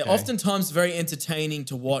 So they're oftentimes very entertaining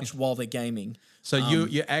to watch while they're gaming. So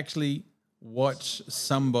you actually watch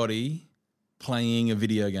somebody playing a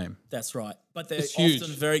video game. That's right. But they're It's huge.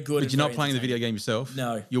 often very good. But you're not playing the video game yourself.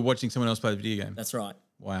 No. You're watching someone else play the video game. That's right.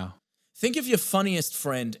 Wow. Think of your funniest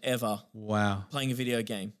friend ever Wow. playing a video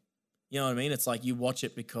game. You know what I mean? It's like you watch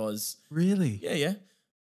it because... Really? Yeah.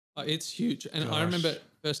 It's huge. And I remember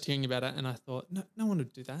first hearing about it and I thought, no one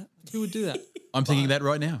would do that. Who would do that? I'm thinking that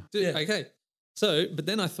right now. Okay. So, but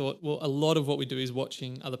then I thought, well, a lot of what we do is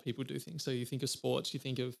watching other people do things. So you think of sports, you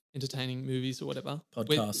think of entertaining movies or whatever.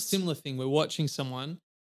 Podcasts. Similar thing. We're watching someone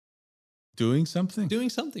Doing something? being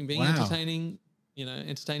entertaining,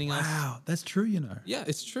 entertaining us. Wow. That's true, Yeah,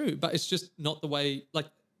 it's true. But it's just not the way, like,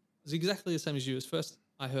 it's exactly the same as you. As first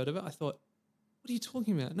I heard of it, I thought, what are you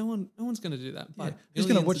talking about? No one's going to do that. Yeah. But Who's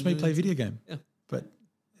going to watch millions me and play a millions video game? Yeah. But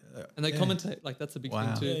and they commentate. Like, that's a big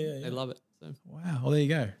Wow. thing too. Yeah. They love it. So wow. Well, there you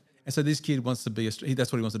go. And so this kid wants to be that's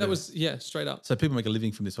what he wants to do. that was, straight up. So people make a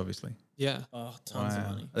living from this, obviously. Yeah. Oh, tons of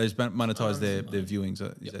money. They just monetize their viewings.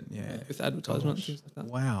 With advertisement and things like that.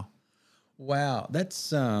 Wow.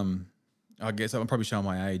 That's I guess I'm probably showing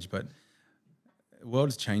my age, but the world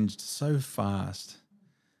has changed so fast.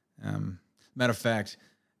 Matter of fact,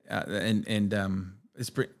 who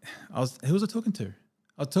was I talking to?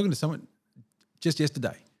 I was talking to someone just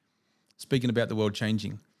yesterday, speaking about the world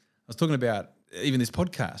changing. I was talking about even this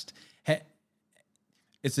podcast.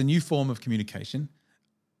 It's a new form of communication,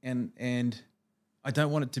 and I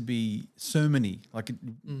don't want it to be sermon-y, like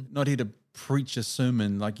not here to preach a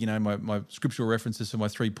sermon, like, my scriptural references for my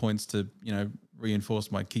 3 points to, reinforce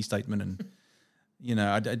my key statement. And,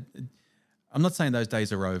 I'm not saying those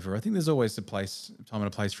days are over. I think there's always a time and a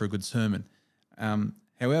place for a good sermon.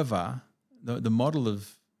 However, the model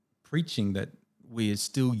of preaching that we are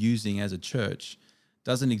still using as a church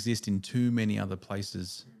doesn't exist in too many other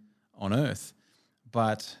places on earth.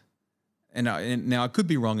 But and now I could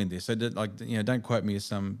be wrong in this. So don't quote me as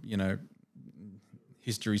some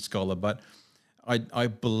history scholar, but I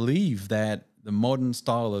believe that the modern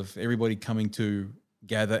style of everybody coming to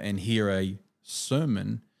gather and hear a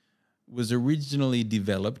sermon was originally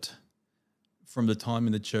developed from the time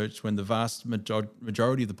in the church when the vast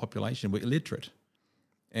majority of the population were illiterate,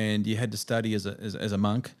 and you had to study as a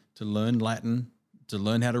monk to learn Latin, to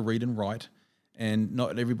learn how to read and write, and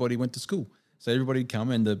not everybody went to school. So everybody would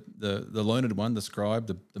come, and the learned one, the scribe,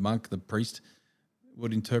 the monk, the priest,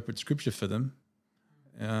 would interpret scripture for them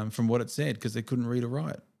from what it said, because they couldn't read or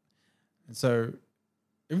write. And so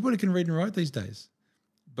everybody can read and write these days,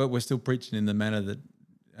 but we're still preaching in the manner that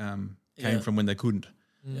came from when they couldn't.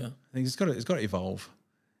 Yeah. I think it's got to evolve.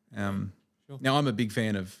 Now, I'm a big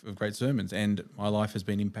fan of great sermons, and my life has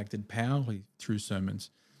been impacted powerfully through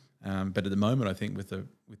sermons. But at the moment, I think with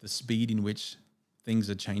the speed in which things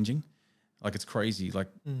are changing, like it's crazy.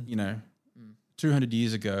 200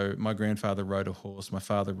 years ago, my grandfather rode a horse, my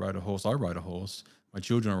father rode a horse, I rode a horse, my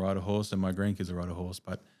children ride a horse, and my grandkids ride a horse.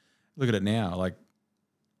 But look at it now, like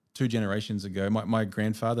 2 generations ago, my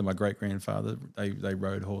grandfather, my great-grandfather, they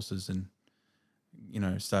rode horses and,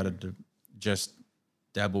 started to just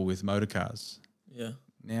dabble with motor cars. Yeah.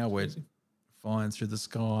 Now we're flying through the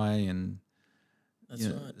sky and That's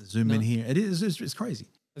right. zoom in here. It's crazy.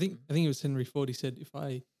 I think it was Henry Ford. He said, if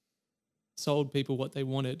I sold people what they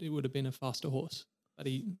wanted, it would have been a faster horse. But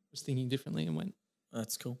he was thinking differently and went,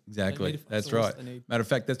 That's cool. Exactly. They need a That's faster horse, right. they need- Matter of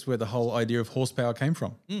fact, that's where the whole idea of horsepower came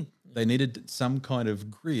from. They needed some kind of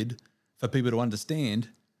grid for people to understand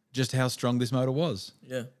just how strong this motor was.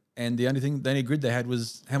 Yeah. And the only grid they had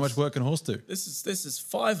was how much work can a horse do. This is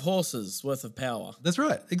 5 horses worth of power. That's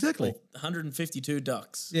right. Exactly. 152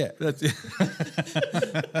 ducks. Yeah. That's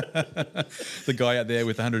the guy out there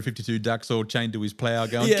with 152 ducks all chained to his plow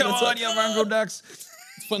going, Yeah, come that's on, right. you mongrel ducks.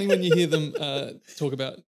 It's funny when you hear them talk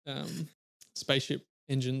about spaceship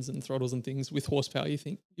engines and throttles and things with horsepower. You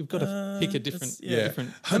think you've got to pick a different, yeah. different.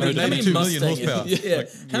 182 million Mustang horsepower. Yeah. Like,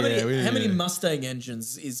 How yeah, many Mustang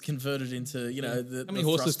engines is converted into, the How many the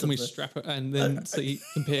horses thrust can we of the- strap it and then see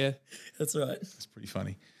compare? That's right. It's pretty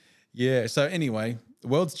funny. Yeah. So anyway, the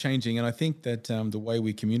world's changing, and I think that the way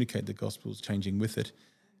we communicate the gospel is changing with it.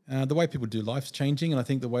 The way people do life's changing, and I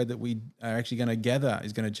think the way that we are actually going to gather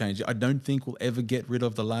is going to change. I don't think we'll ever get rid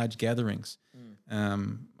of the large gatherings.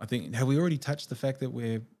 I think, have we already touched the fact that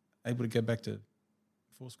we're able to go back to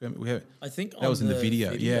Foursquare? We have. I think That was in the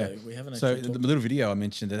video. Yeah. We haven't So actually the little video I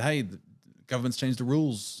mentioned that, hey, the government's changed the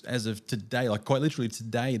rules as of today, like quite literally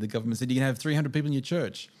today, the government said you can have 300 people in your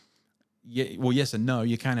church. Yeah, well, yes and no,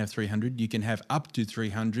 you can't have 300. You can have up to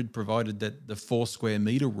 300 provided that the 4 square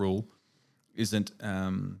meter rule isn't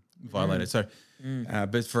violated. So,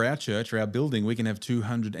 but for our church, for our building, we can have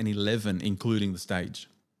 211, including the stage.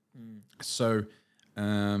 So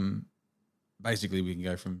basically we can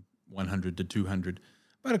go from 100 to 200.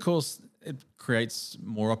 But of course, it creates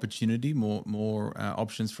more opportunity, more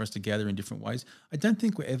options for us to gather in different ways. I don't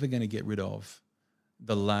think we're ever going to get rid of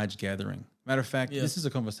the large gathering. Matter of fact, this is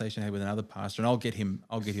a conversation I had with another pastor, and I'll get him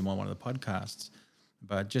on one of the podcasts.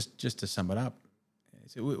 But just to sum it up,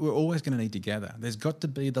 so we're always going to need to gather. There's got to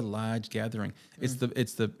be the large gathering. It's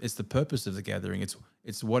the purpose of the gathering.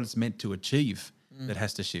 It's what it's meant to achieve that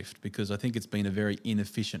has to shift, because I think it's been a very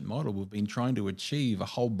inefficient model. We've been trying to achieve a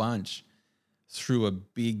whole bunch through a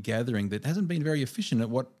big gathering that hasn't been very efficient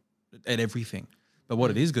at everything. But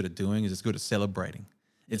what it is good at doing is it's good at celebrating.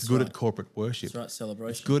 It's good at corporate worship. That's right,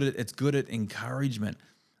 celebration. It's good at encouragement.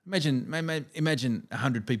 Imagine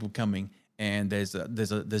 100 people coming, and there's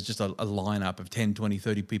just a lineup of 10, 20,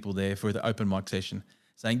 30 people there for the open mic session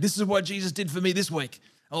saying, this is what Jesus did for me this week.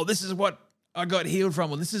 Oh, this is what I got healed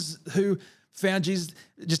from. Well, this is who found Jesus.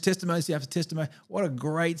 Just testimony after testimony. What a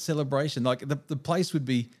great celebration. Like the place would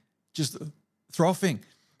be just frothing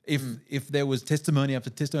if there was testimony after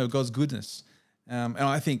testimony of God's goodness. And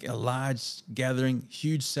I think a large gathering,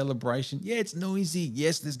 huge celebration. Yeah, it's noisy.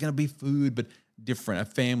 Yes, there's going to be food, but different, a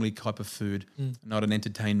family type of food, not an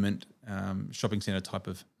entertainment shopping center type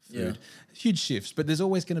of food. Yeah. Huge shifts, but there's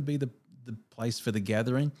always going to be the place for the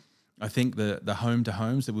gathering. I think the home to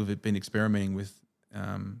homes that we've been experimenting with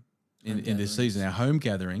in this season, our home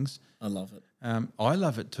gatherings. I love it. I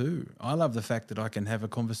love it too. I love the fact that I can have a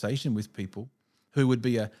conversation with people who would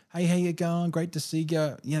be hey, how you going? Great to see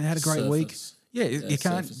you. Had a great week. Surface. Yeah, you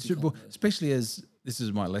can't, surface conversation. especially as this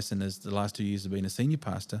is my lesson as the last 2 years of being a senior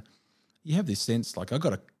pastor. You have this sense like I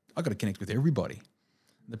got to connect with everybody.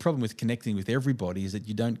 The problem with connecting with everybody is that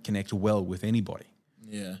you don't connect well with anybody.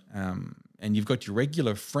 Yeah. and you've got your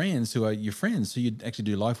regular friends who are your friends who you actually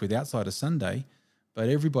do life with outside of Sunday. But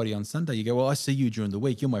everybody on Sunday, you go, well, I see you during the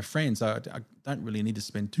week. You're my friend, so I don't really need to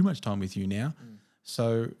spend too much time with you now.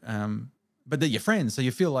 So, but they're your friends, so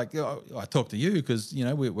you feel like, oh, I talk to you because, you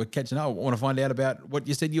know, we're catching up. I want to find out about what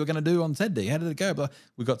you said you were going to do on Saturday. How did it go? But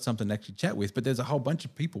we've got something to actually chat with. But there's a whole bunch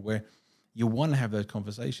of people where you want to have those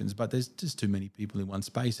conversations, but there's just too many people in one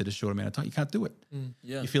space at a short amount of time. You can't do it.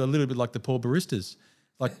 Yeah. You feel a little bit like the poor baristas.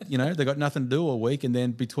 Like, you know, they got nothing to do all week, and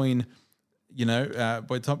then between, you know,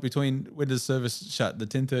 by the time between when does service shut? The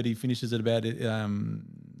 10:30 finishes at about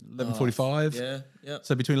 11:45. Yeah.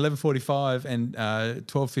 So between 11:45 and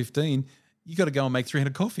 12:15, you got to go and make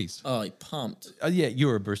 300 coffees. Oh, he pumped. Yeah, you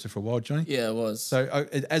were a barista for a while, Johnny. Yeah, it was. So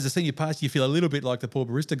as a senior pastor, you feel a little bit like the poor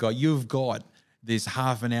barista guy. You've got this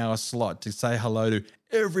half an hour slot to say hello to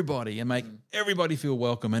everybody and make everybody feel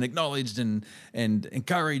welcome and acknowledged and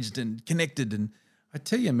encouraged and connected. And I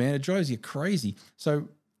tell you, man, it drives you crazy. So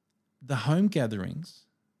the home gatherings,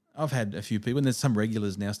 I've had a few people, and there's some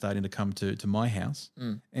regulars now starting to come to my house.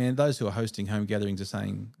 And those who are hosting home gatherings are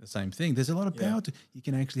saying the same thing. There's a lot of power to, you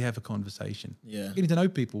can actually have a conversation. Yeah. Getting to know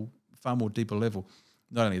people far more deeper level.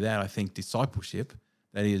 Not only that, I think discipleship,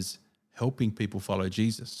 that is helping people follow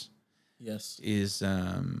Jesus, Yes. is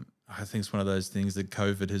I think it's one of those things that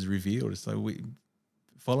COVID has revealed. It's like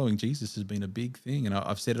following Jesus has been a big thing. And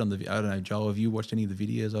I've said it on I don't know, Joel, have you watched any of the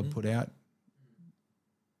videos I've put out?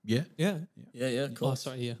 Yeah. Yeah. Yeah, cool. Oh,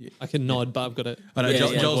 sorry. Yeah. I can nod, but I've got it. I know Yeah,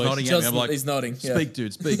 Joel's yeah. nodding at me. I'm like, he's nodding. Yeah. speak,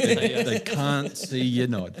 dude, speak. They can't see you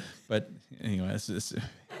nod. But anyway, that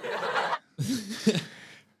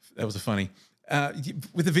was a funny.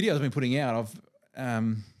 With the videos I've been putting out,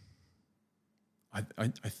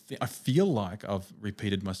 I feel like I've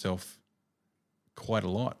repeated myself quite a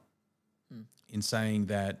lot in saying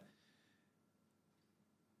that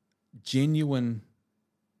genuine,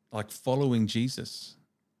 like following Jesus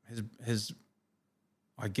has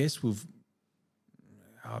I guess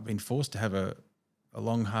I've been forced to have a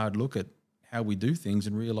long, hard look at how we do things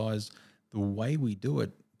and realize the way we do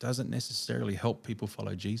it doesn't necessarily help people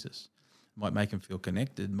follow Jesus. It might make them feel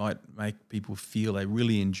connected, might make people feel they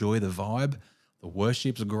really enjoy the vibe. The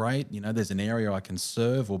worship's great. You know, there's an area I can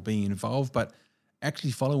serve or be involved, but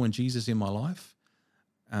actually following Jesus in my life,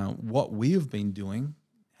 what we have been doing,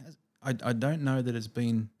 I don't know that it's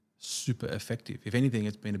been super effective. If anything,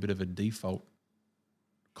 it's been a bit of a default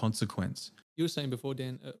consequence. You were saying before,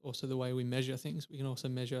 Dan, also the way we measure things, we can also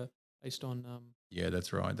measure based on. Yeah,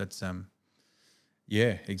 that's right. That's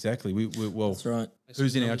yeah, exactly. Well, That's right.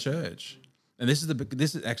 who's in our church? And this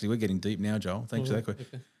is actually, we're getting deep now, Joel. Thanks for that question.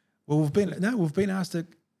 Okay. Well, we've been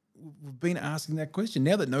asking that question.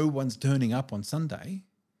 Now that no one's turning up on Sunday,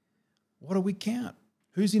 what do we count?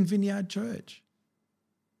 Who's in Vineyard Church?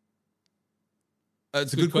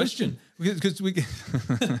 It's a good question. Because we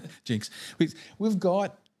jinx. We've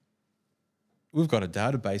got a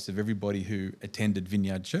database of everybody who attended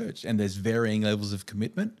Vineyard Church, and there's varying levels of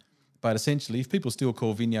commitment. But essentially, if people still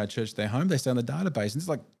call Vineyard Church their home, they stay on the database, and there's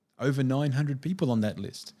like over 900 people on that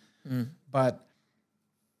list. But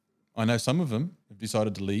I know some of them have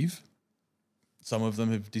decided to leave. Some of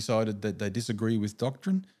them have decided that they disagree with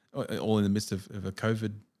doctrine, all in the midst of a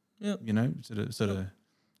COVID, sort of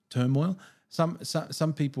turmoil.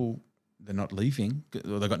 Some people, they're not leaving,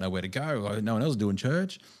 or they've got nowhere to go, or no one else is doing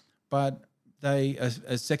church, but they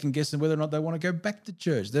are second guessing whether or not they want to go back to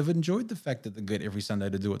church. They've enjoyed the fact that they get every Sunday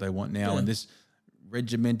to do what they want now, and this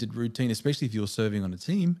regimented routine, especially if you're serving on a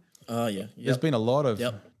team. Oh, yeah. There's been a lot of,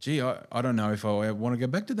 gee, I don't know if I want to go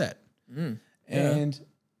back to that. And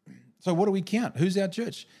so what do we count? Who's our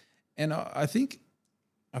church? And I think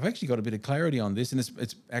I've actually got a bit of clarity on this, and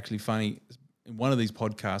it's actually funny. In one of these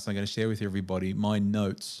podcasts, I'm going to share with everybody my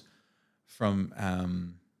notes from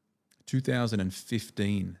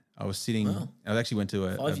 2015. I was sitting, I actually went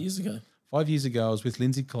to 5 years ago. 5 years ago, I was with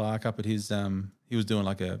Lindsay Clark up at his, he was doing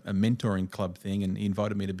like a mentoring club thing, and he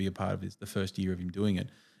invited me to be a part of the first year of him doing it.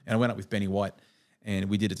 And I went up with Benny White, and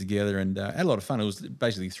we did it together, and had a lot of fun. It was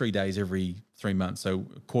basically 3 days every 3 months, so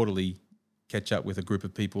quarterly catch up with a group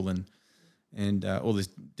of people and all this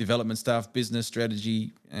development stuff, business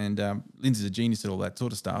strategy, and Lindsay's a genius at all that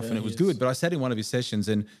sort of stuff, and it was good. But I sat in one of his sessions,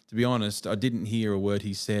 and to be honest, I didn't hear a word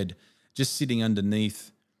he said. Just sitting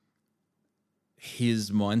underneath his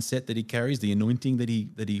mindset that he carries, the anointing that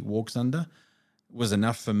he walks under, was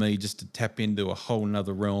enough for me just to tap into a whole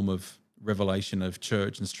nother realm of revelation of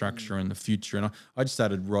church and structure and the future. And I just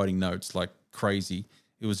started writing notes like crazy.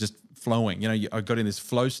 It was just flowing. I got in this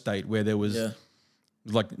flow state where there was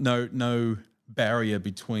like no barrier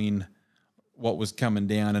between what was coming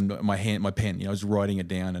down and my pen. I was writing it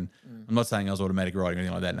down, and I'm not saying I was automatic writing or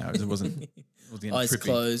anything like that. No, it wasn't. Getting Eyes trippy.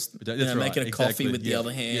 closed, But that's right, making a coffee exactly. with the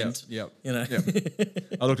other hand. Yep. You know,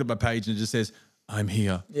 I looked at my page and it just says, "I'm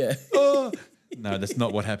here." yeah. Oh. No, that's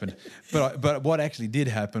not what happened. But what actually did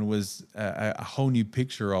happen was a whole new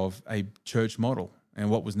picture of a church model and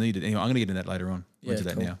what was needed. Anyway, I'm going to get into that later on. Yeah, Into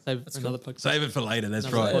that cool. now. Save it for another podcast. Save it for later. That's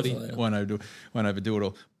Another right. body. Won't overdo it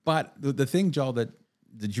all. But the thing, Joel, that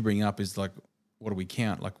you bring up is like, what do we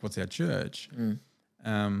count? Like, what's our church?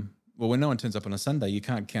 Well, when no one turns up on a Sunday, you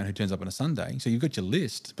can't count who turns up on a Sunday. So you've got your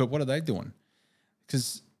list, but what are they doing?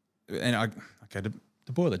 Because,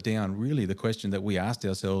 to boil it down, really the question that we asked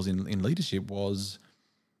ourselves in leadership was,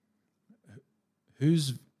 who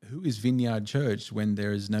is Vineyard Church when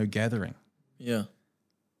there is no gathering? Yeah.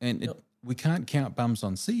 And we can't count bums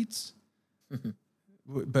on seats,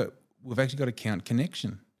 but we've actually got to count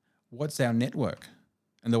connection. What's our network?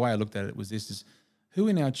 And the way I looked at it was this: is who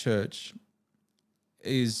in our church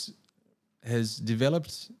has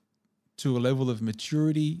developed to a level of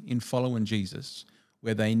maturity in following Jesus,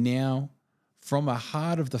 where they now, from a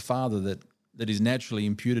heart of the Father that is naturally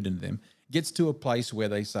imputed in them, gets to a place where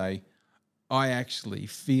they say, I actually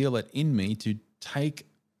feel it in me to take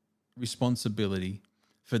responsibility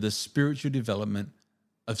for the spiritual development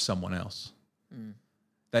of someone else.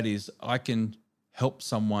 That is, I can help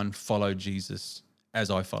someone follow Jesus as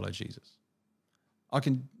I follow Jesus. I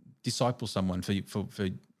can disciple someone for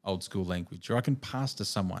old school language, or I can pastor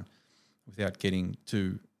someone without getting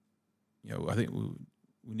too, I think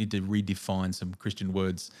we need to redefine some Christian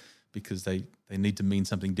words because they need to mean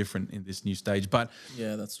something different in this new stage. But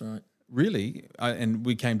Yeah, that's right. really, and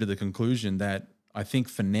we came to the conclusion that I think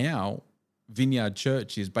for now, Vineyard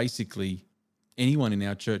Church is basically anyone in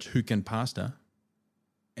our church who can pastor,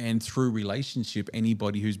 and through relationship,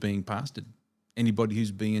 anybody who's being pastored, anybody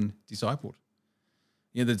who's being discipled.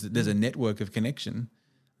 There's a network of connection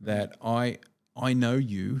that I know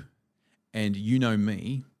you and you know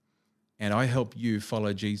me, and I help you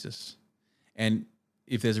follow Jesus. And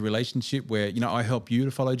if there's a relationship where, I help you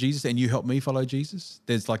to follow Jesus and you help me follow Jesus,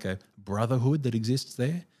 there's like a brotherhood that exists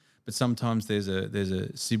there. But sometimes there's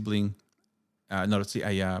a sibling, a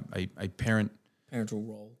Parental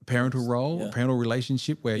role. parental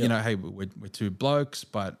relationship where, Yeah. hey, we're two blokes,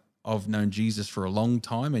 but I've known Jesus for a long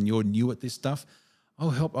time and you're new at this stuff. I'll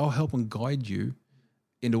help and guide you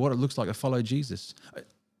into what it looks like to follow Jesus,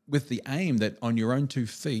 with the aim that on your own 2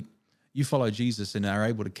 feet, you follow Jesus and are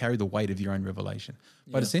able to carry the weight of your own revelation.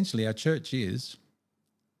 But Yeah. essentially our church is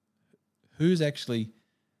who's actually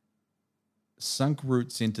sunk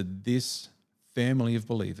roots into this family of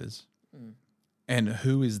believers, and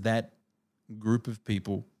who is that group of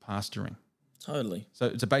people pastoring. Totally. So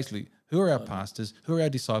basically, who are our pastors, who are our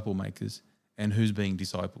disciple makers, and who's being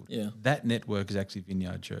discipled? Yeah. That network is actually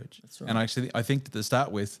Vineyard Church. That's right. And I think that to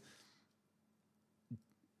start with,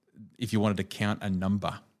 if you wanted to count a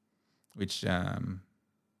number, which there's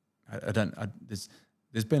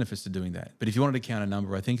benefits to doing that. But if you wanted to count a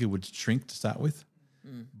number, I think it would shrink to start with.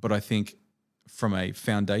 But I think from a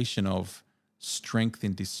foundation of strength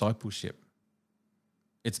in discipleship,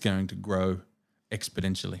 it's going to grow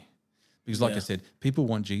exponentially. Because like I Yeah. said, people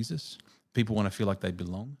want Jesus. People want to feel like they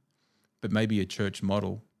belong. But maybe a church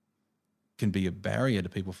model can be a barrier to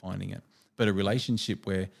people finding it. But a relationship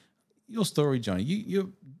where your story, Johnny,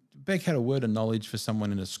 Beck had a word of knowledge for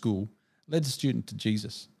someone in a school, led the student to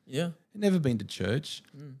Jesus. Yeah. Had never been to church,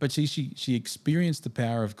 but she experienced the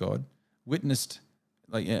power of God, witnessed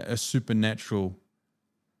like a supernatural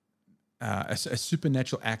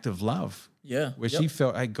act of love, Yeah. where she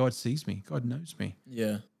felt, hey, God sees me, God knows me,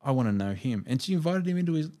 Yeah. I want to know Him, and she invited him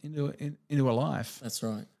into her life. That's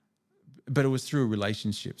right. But it was through a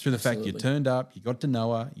relationship, through the fact you Absolutely. turned up, you got to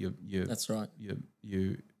know her, you That's right.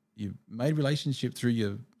 you made relationship through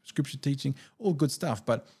your scripture teaching, all good stuff.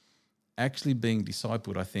 But actually being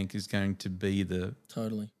discipled, I think, is going to be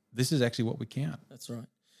Totally. this is actually what we count. That's right.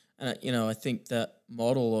 And I think that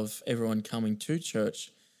model of everyone coming to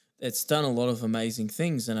church, it's done a lot of amazing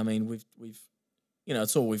things. And I mean, we've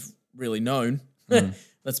it's all we've really known.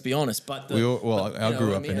 Let's be honest. But I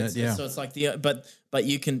grew up in it. Yeah. So it's like but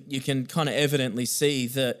you can kind of evidently see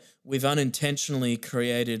that we've unintentionally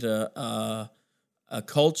created a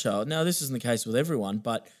culture. Now, this isn't the case with everyone,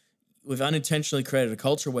 but we've unintentionally created a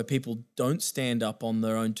culture where people don't stand up on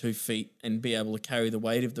their own 2 feet and be able to carry the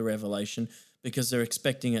weight of the revelation because they're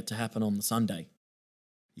expecting it to happen on the Sunday.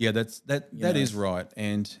 Yeah, that is right.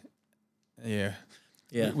 And yeah.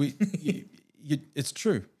 It's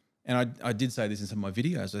true. And I did say this in some of my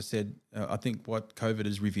videos. I said, I think what COVID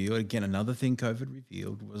has revealed, again, another thing COVID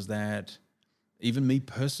revealed was that even me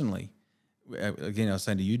personally, again, I was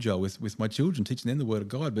saying to you, Joel, with my children, teaching them the Word of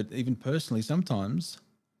God, but even personally, sometimes,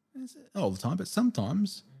 not all the time, but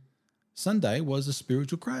sometimes, Sunday was a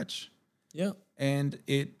spiritual crutch, Yeah. and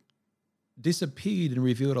it disappeared and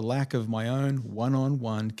revealed a lack of my own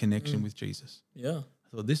one-on-one connection with Jesus. Yeah.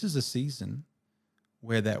 So this is a season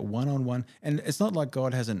where that one-on-one, and it's not like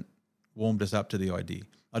God hasn't warmed us up to the idea.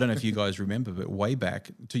 I don't know if you guys remember, but way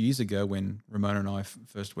back 2 years ago when Ramona and I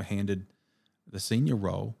first were handed the senior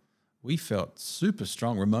role, we felt super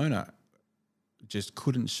strong. Ramona just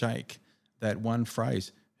couldn't shake that one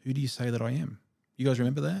phrase, "Who do you say that I am?" You guys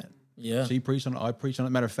remember that? Yeah. She preached on it, I preached on it.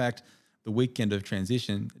 Matter of fact, the weekend of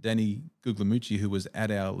transition, Danny Guglielmucci, who was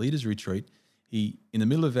at our leaders retreat, he, in the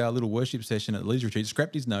middle of our little worship session at the leaders retreat,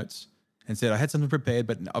 scrapped his notes and said, "I had something prepared,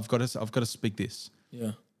 but I've got to speak this."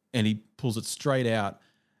 Yeah. And he pulls it straight out,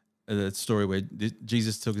 the story where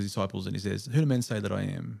Jesus took his disciples and he says, "Who do men say that I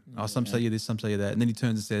am? Oh, some say you this, some say you that." And then he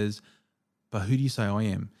turns and says, "But who do you say I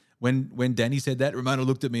am?" When Danny said that, Ramona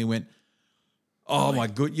looked at me and went, "Oh my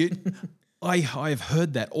good, I have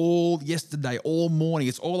heard that all yesterday, all morning.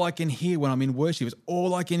 It's all I can hear when I'm in worship. It's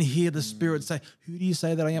all I can hear the Spirit say, 'Who do you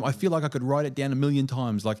say that I am?' I feel like I could write it down 1,000,000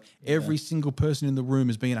 times. Like every single person in the room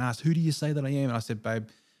is being asked, 'Who do you say that I am?' And I said, 'Babe,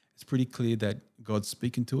 it's pretty clear that God's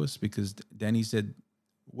speaking to us,' because Danny said,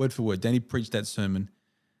 word for word, Danny preached that sermon,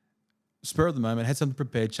 spur of the moment, had something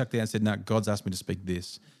prepared, chucked it out and said, 'No, God's asked me to speak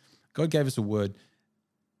this.' God gave us a word.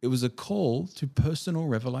 It was a call to personal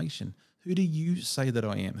revelation. Who do you say that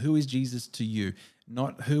I am? Who is Jesus to you?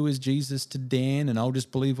 Not who is Jesus to Dan, and I'll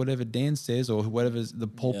just believe whatever Dan says or whatever's the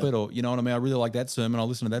pulpit, or you know what I mean? I really like that sermon. I'll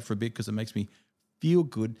listen to that for a bit because it makes me feel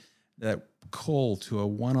good. That call to a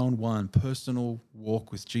one-on-one personal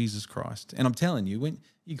walk with Jesus Christ. And I'm telling you, when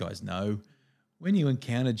you guys know, when you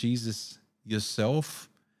encounter Jesus yourself,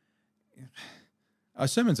 our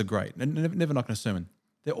sermons are great. Never knocking a sermon.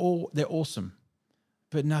 They're awesome.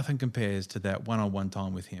 But nothing compares to that one-on-one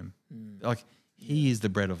time with him. Like he is the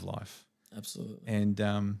bread of life. Absolutely.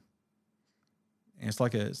 And it's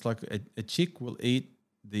like a chick will eat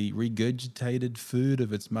the regurgitated food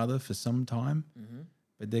of its mother for some time,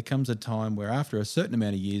 but there comes a time where after a certain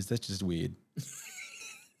amount of years, that's just weird.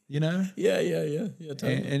 You know? Yeah.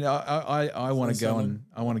 Totally. And I want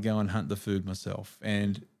to go and hunt the food myself.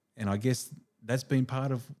 And I guess that's been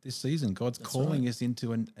part of this season. God's calling us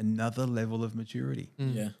into another level of maturity.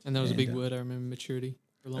 Yeah. And that was a big word. I remember maturity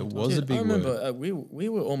for a long time. It was a big I remember word. we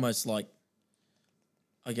were almost like,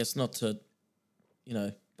 I guess not to,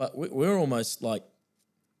 but we were almost like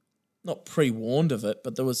not pre-warned of it,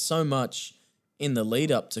 but there was so much in the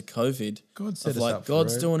lead up to COVID. God set of us like up for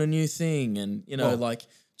God's it. doing a new thing, and like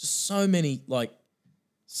just so many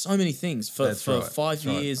things for That's right. 5 That's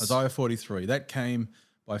right. years. Isaiah 43. That came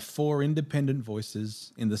by 4 independent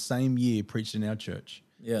voices in the same year preached in our church.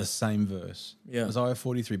 Yeah. The same verse. Yeah. Isaiah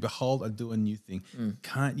 43. Behold, I do a new thing.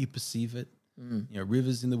 Can't you perceive it?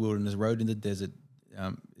 Rivers in the wilderness, road in the desert.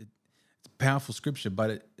 It's powerful scripture,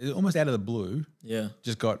 but it almost out of the blue Yeah.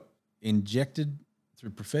 just got injected through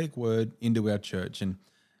prophetic word into our church.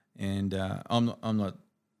 And I'm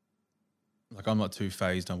not too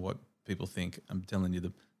phased on what people think. I'm telling you,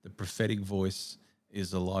 the prophetic voice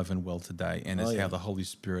is alive and well today, and it's how the Holy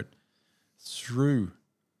Spirit, through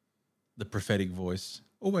the prophetic voice,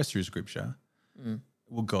 always through Scripture,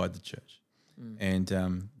 will guide the church. And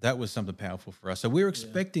that was something powerful for us. So we're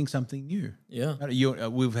expecting something new. Yeah.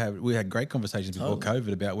 We had great conversations before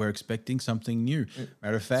COVID about we're expecting something new.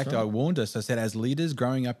 Matter of fact, I warned us. I said, as leaders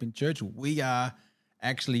growing up in church, we are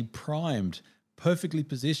actually primed, perfectly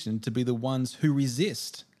positioned to be the ones who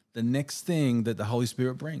resist the next thing that the Holy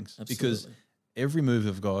Spirit brings. Absolutely. Because every move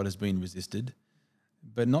of God has been resisted,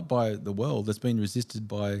 but not by the world. It's been resisted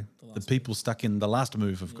by the people stuck in the last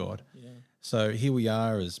move of God. Yeah. So here we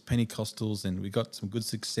are as Pentecostals, and we got some good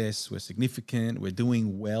success. We're significant. We're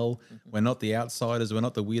doing well. We're not the outsiders. We're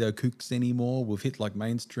not the weirdo kooks anymore. We've hit like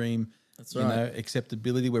mainstream, That's right.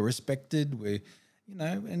 acceptability. We're respected.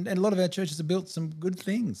 And a lot of our churches have built some good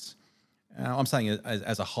things. I'm saying it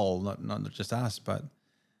as a whole, not just us, but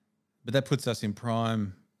that puts us in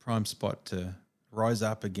prime spot to rise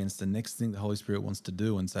up against the next thing the Holy Spirit wants to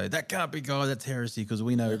do and say, that can't be God, that's heresy, because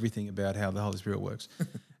we know everything about how the Holy Spirit works.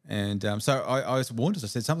 And so I was warned us. I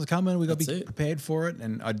said, something's coming. We've got to be prepared for it.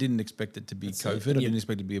 And I didn't expect it to be COVID. I didn't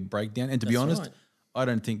expect it to be a breakdown. And to be honest, right. I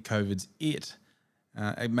don't think COVID's it.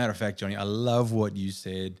 As a matter of fact, Johnny, I love what you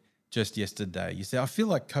said just yesterday. You said, I feel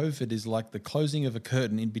like COVID is like the closing of a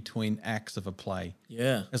curtain in between acts of a play.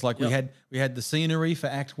 Yeah. It's like we had the scenery for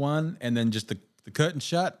Act 1 and then just the curtain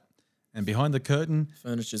shut. And behind the curtain,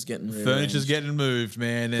 Furniture's getting furniture's rearranged. getting moved,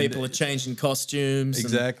 man. And People are changing costumes. and-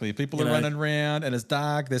 exactly. People are running around, and it's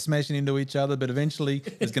dark. They're smashing into each other. But eventually,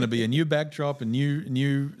 there's going to be a new backdrop, a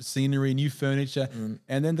new scenery, new furniture,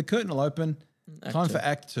 and then the curtain will open. Time for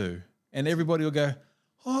Act 2, and everybody will go,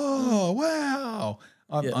 "Oh, wow!"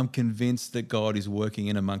 I'm convinced that God is working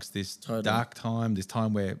in amongst this dark time, this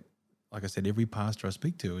time where, like I said, every pastor I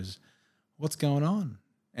speak to is, "What's going on?"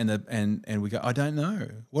 And we go, "I don't know.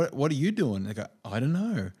 What are you doing?" They go, "I don't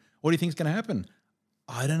know. What do you think's going to happen?"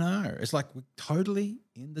 "I don't know." It's like we're totally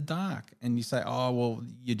in the dark. And you say, "Oh, well,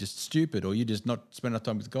 you're just stupid, or you're just not spending enough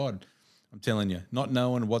time with God." I'm telling you, not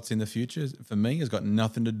knowing what's in the future for me has got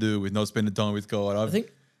nothing to do with not spending time with God. I think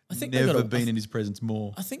never been in His presence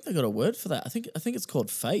more. I think they got a word for that. I think it's called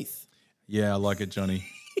faith. Yeah, I like it, Johnny.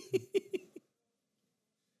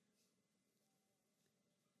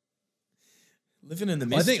 Living in the I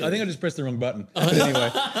mystery. think I just pressed the wrong button. But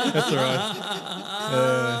anyway, that's all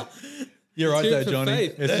right. You're right, though, for Johnny.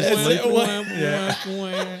 faith. It's just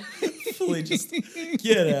leap. Fully just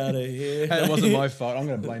get out of here. That wasn't my fault. I'm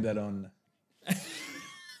going to blame that on.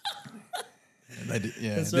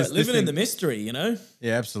 That's right. Living in the mystery, you know.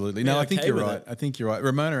 Yeah, absolutely. No, Yeah, I think okay you're with right. it. I think you're right.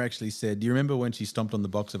 Ramona actually said, "Do you remember when she stomped on the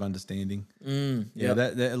box of understanding?" Yeah, yep.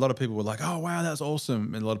 that a lot of people were like, "Oh, wow, that's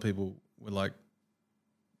awesome," and a lot of people were like,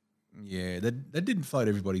 "Yeah, that didn't float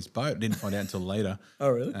everybody's boat. Didn't find out until later." Oh,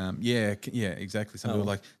 really? Yeah, exactly. Some people were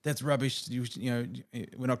like, "That's rubbish. You know,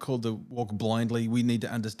 we're not called to walk blindly. We need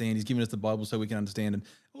to understand. He's given us the Bible so we can understand." And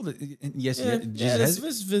all the yes,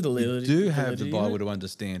 there's validity. you do have the validity in Bible it. to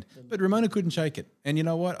understand. But Ramona couldn't shake it. And you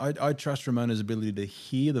know what? I trust Ramona's ability to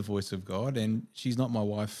hear the voice of God, and she's not my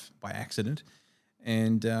wife by accident.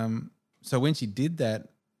 And so when she did that,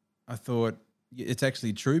 I thought it's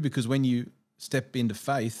actually true, because when you step into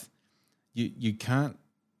faith, you can't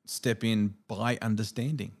step in by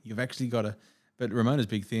understanding. You've actually got to. But Ramona's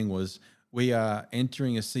big thing was, we are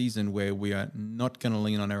entering a season where we are not going to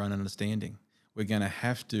lean on our own understanding. We're going to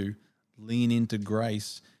have to lean into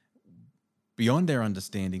grace beyond our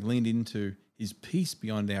understanding, lean into His peace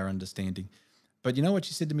beyond our understanding. But you know what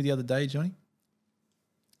she said to me the other day, Johnny?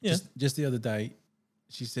 Yeah. Just the other day,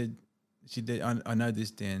 she said, I know this,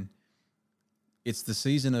 Dan. It's the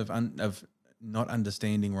season of not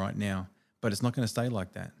understanding right now, but it's not going to stay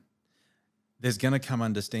like that. There's going to come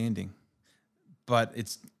understanding, but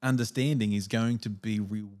it's understanding is going to be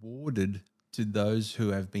rewarded to those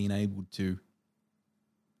who have been able to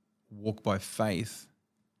walk by faith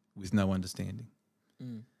with no understanding.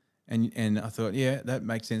 And I thought, yeah, that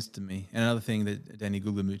makes sense to me. And another thing that Danny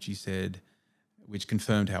Guglielmucci said, which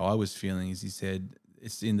confirmed how I was feeling, is he said,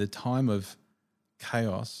 it's in the time of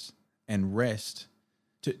chaos and rest,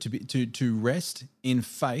 to rest in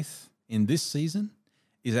faith in this season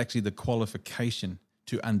is actually the qualification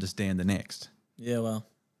to understand the next. Yeah, well.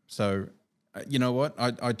 So, you know what?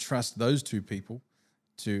 I trust those two people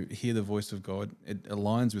to hear the voice of God. It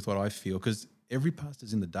aligns with what I feel, because every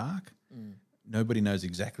pastor's in the dark. Nobody knows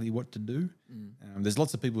exactly what to do. There's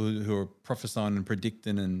lots of people who are prophesying and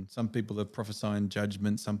predicting, and some people are prophesying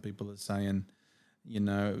judgment. Some people are saying,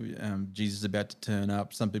 Jesus is about to turn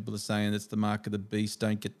up. Some people are saying it's the mark of the beast,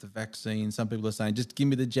 don't get the vaccine. Some people are saying, just give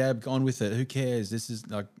me the jab, go on with it. Who cares? This is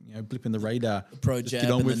like, blip in the radar. The pro Just jab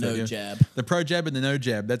get on and with the it, no yeah. jab. The pro jab and the no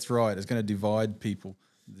jab, that's right. It's going to divide people,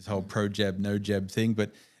 this whole pro jab, no jab thing.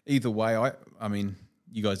 But either way, I mean,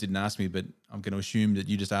 you guys didn't ask me, but I'm going to assume that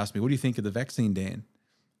you just asked me, what do you think of the vaccine, Dan?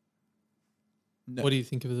 What do you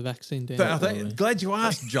think of the vaccine, Dan? Glad you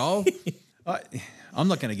asked, Joel. I'm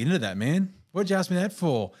not going to get into that, man. What'd you ask me that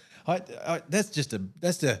for? That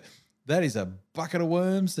is a bucket of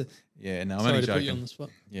worms. Yeah, no, I'm Sorry only to joking. put you on the spot.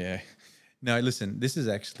 Yeah. No, listen, this is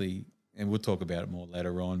actually, and we'll talk about it more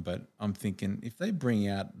later on, but I'm thinking if they bring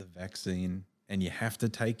out the vaccine and you have to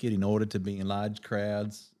take it in order to be in large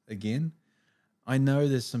crowds again, I know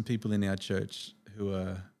there's some people in our church who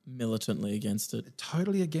are Militantly against it.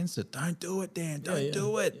 totally against it. Don't do it, Dan. Don't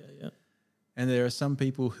do it. Yeah. And there are some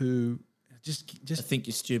people who just I think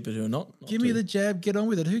you're stupid who are not give me the jab, get on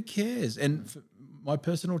with it. Who cares? And for my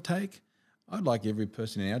personal take, I'd like every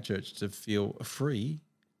person in our church to feel free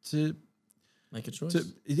to make a choice.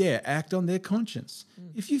 act on their conscience.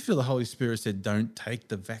 If you feel the Holy Spirit said don't take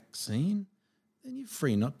the vaccine, then you're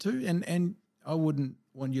free not to. And I wouldn't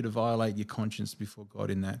want you to violate your conscience before God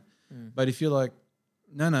in that. But if you're like,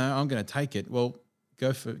 no, I'm going to take it, well,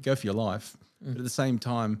 go for your life. But at the same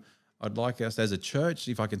time, I'd like us as a church,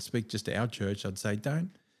 if I can speak just to our church, I'd say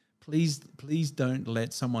please don't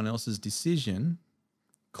let someone else's decision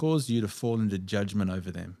cause you to fall into judgment over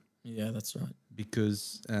them. Yeah, that's right.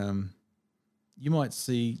 Because you might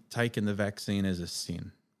see taking the vaccine as a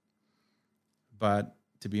sin. But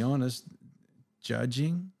to be honest,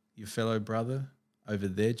 judging your fellow brother over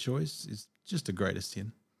their choice is just the greatest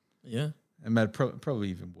sin. Yeah. And probably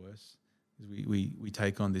even worse. We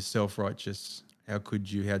take on this self-righteous, how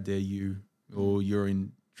could you, how dare you, or you're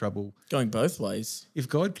in trouble. Going both ways. If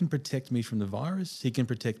God can protect me from the virus, he can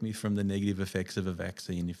protect me from the negative effects of a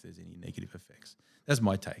vaccine if there's any negative effects. That's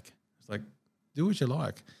my take. It's like, do what you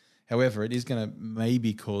like. However, it is going to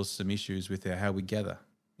maybe cause some issues with how we gather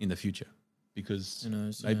in the future, because Who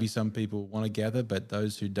knows, maybe yeah. some people want to gather, but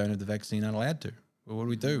those who don't have the vaccine aren't allowed to. Well, what do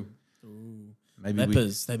we do? Maybe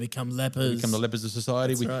Lepers. They become lepers. we become the lepers of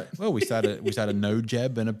society. That's right. Well, we start a no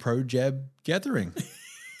jab and a pro jab gathering.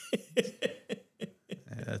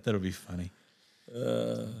 That'll be funny.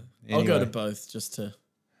 I'll go to both just to,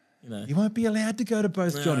 You won't be allowed to go to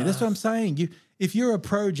both, Johnny. That's what I'm saying. If you're a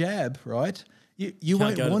pro jab, right? You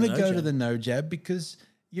won't go to want the to no go to jab. the no jab because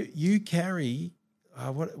you carry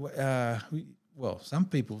some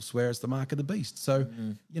people swear it's the mark of the beast. So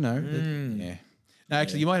yeah. No,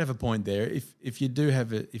 actually, you might have a point there. If you do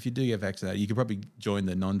get vaccinated, you could probably join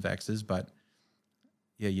the non-vaxxers, but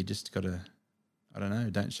yeah, you just got to. I don't know.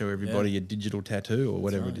 Don't show everybody your digital tattoo or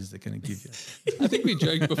whatever it is they're going to give you. I think we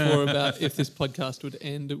joked before about if this podcast would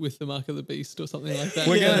end with the mark of the beast or something like that.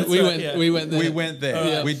 We went there. We went there.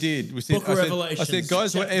 Yeah. We did. We Book of I said, Revelations,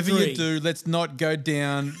 guys, chapter whatever 3. you do, let's not go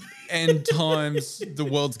down end times. The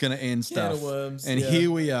world's going to end stuff. of worms, and yeah.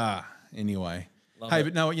 here we are. Anyway, hey, it.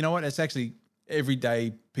 but no, you know what? It's actually every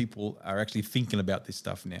day people are actually thinking about this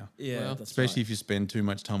stuff now. Yeah. Wow. That's Especially right. if you spend too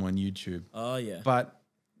much time on YouTube. Oh, yeah. But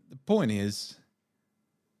the point is,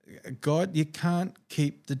 God, you can't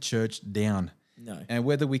keep the church down. No. And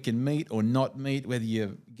whether we can meet or not meet, whether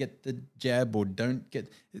you get the jab or don't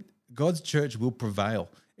get, God's church will prevail.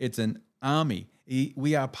 It's an army.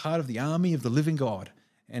 We are part of the army of the living God.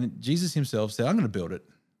 And Jesus himself said, I'm going to build it.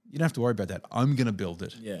 You don't have to worry about that. I'm going to build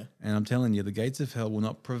it. Yeah. And I'm telling you, the gates of hell will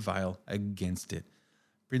not prevail against it.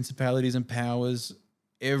 Principalities and powers,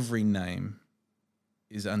 every name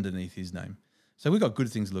is underneath his name. So we've got good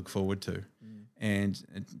things to look forward to, and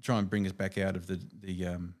try and bring us back out of the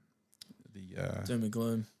Doom and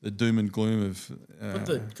gloom. doom and gloom of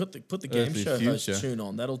Put the game earthly show host future. tune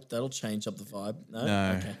on. That'll change up the vibe. No.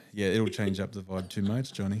 No, Okay. yeah, it'll change up the vibe too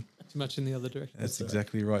much, Johnny. Too much in the other direction. That's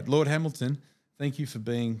exactly right. Lord Hamilton, thank you for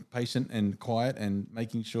being patient and quiet and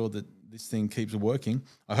making sure that this thing keeps working.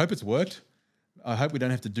 I hope it's worked. I hope we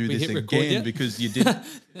don't have to do We this hit record again yet? because you did.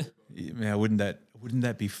 Yeah, wouldn't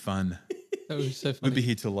that be fun? That was so funny. We'd be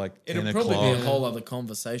here till like 10 It'll probably o'clock. be a whole other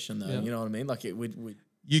conversation, though. Yeah. You know what I mean? Like it would.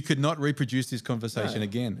 You could not reproduce this conversation No.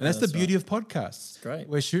 again. And No, that's the that's beauty of podcasts. great.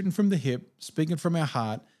 We're shooting from the hip, speaking from our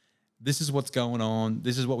heart. This is what's going on.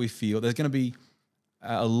 This is what we feel. There's going to be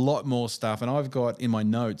a lot more stuff. And I've got in my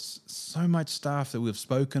notes so much stuff that we've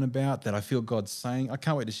spoken about that I feel God's saying. I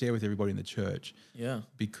can't wait to share with everybody in the church Yeah.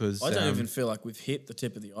 because I don't even feel like we've hit the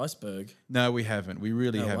tip of the iceberg. no, we haven't. We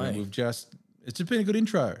really No haven't. way. It's just been a good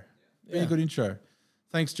intro. Been a Yeah. good intro.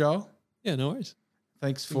 Thanks, Joel. Yeah, no worries.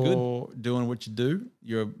 Thanks Been for doing what you do.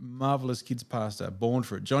 You're a marvelous kids pastor, born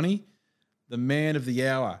for it. Johnny, the man of the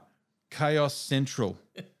hour, Chaos Central.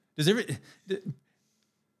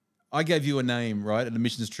 I gave you a name, right, at a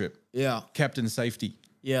missions trip, Yeah. Captain Safety.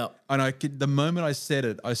 Yeah. And the moment I said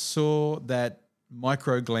it, I saw that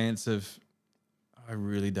micro glance of, I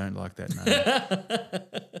really don't like that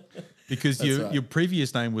name. Because right. your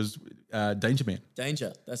previous name was Danger Man.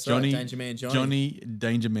 Danger. That's Johnny, right. Danger Man Johnny.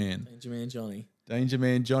 Danger Man. Danger Man Johnny. Danger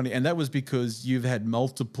Man Johnny. And that was because you've had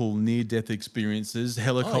multiple near-death experiences,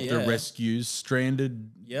 helicopter yeah. rescues, stranded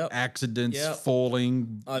Yep. accidents, Yep.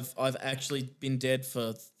 falling. I've actually been dead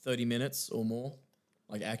for 30 minutes or more.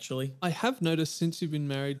 Like actually. I have noticed since you've been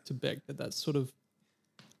married to Beck that sort of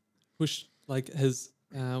pushed, has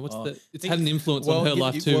it's had an influence on her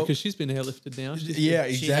life too, because she's been airlifted now. She's Yeah,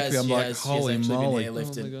 She exactly. has- I'm she like, has- she's holy actually moly. been Oh my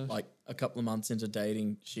airlifted gosh. like a couple of months into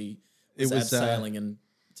dating. She It was, was, abseiling and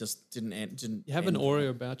just didn't. You have an end aura well.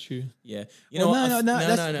 about you. Yeah. You Well, know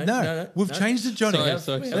what? no. We've changed it, Johnny.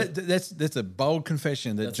 Sorry. That's a bold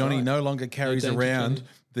confession that That's Johnny right. no longer carries danger, around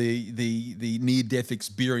the near-death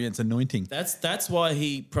experience anointing. That's why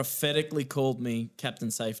he prophetically called me Captain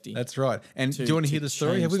Safety. That's right. And do To- you want to to hear the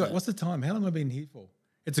story? Have we change got? that. What's the time? How long have I been here for?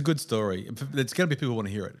 It's a good story. It's going to be people who want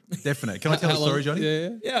to hear it. Definitely. Can I tell How the long- story, Johnny? Yeah.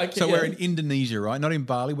 yeah. Okay, So yeah. we're in Indonesia, right? Not in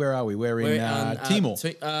Bali. Where are we? We're in Timor.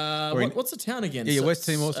 We're in- What's the town again? Yeah, West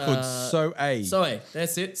Timor. It's called Soe. Soe.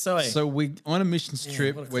 That's it. Soe. So we on a missions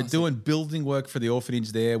trip. what a We're classic. doing building work for the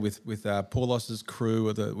orphanage there with Paulos's crew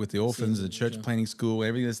with the orphans, the church planning school,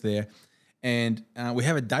 everything that's there. And we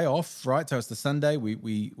have a day off, right? So it's the Sunday.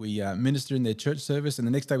 We minister in their church service, and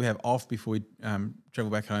the next day we have off before we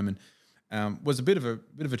travel back home. And was a bit of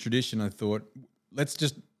a tradition. I thought, let's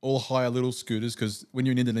just all hire little scooters because when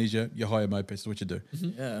you're in Indonesia, you hire mopeds. That's what you do.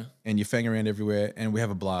 Yeah. And you fang around everywhere, and we have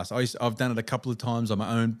a blast. I've done it a couple of times on my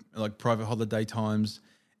own, like private holiday times,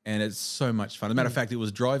 and it's so much fun. As a matter of fact, it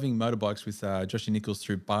was driving motorbikes with Joshy Nichols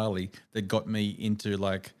through Bali that got me into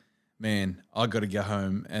like, man, I got to go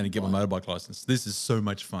home and get my motorbike license. This is so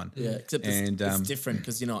much fun. Yeah, except it's different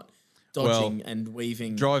because you're not dodging and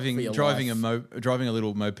weaving. Driving for your life. driving a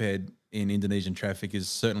little moped in Indonesian traffic is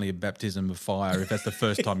certainly a baptism of fire if that's the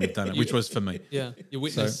first time you've done it, which was for me. Yeah, you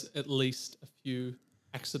witness at least a few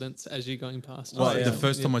accidents as you're going past. Well, the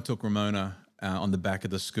first time I took Ramona on the back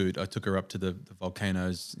of the scoot, I took her up to the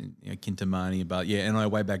volcanoes, Kintamani, but and on our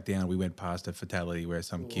way back down, we went past a fatality where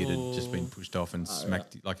some kid had just been pushed off and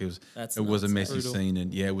smacked. Like it was a messy brutal. scene,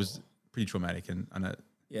 and it was pretty traumatic. And I know,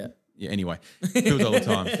 Yeah. Anyway, do it all the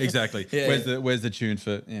time. Exactly. Where's the tune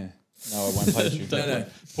for? Yeah. No, I won't play the tune. No.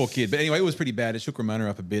 Poor kid. But anyway, it was pretty bad. It shook Ramona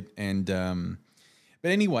up a bit, and but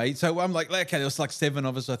anyway, so I'm like, okay, there was like 7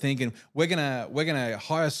 of us, I think, and we're gonna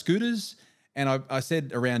hire scooters. And I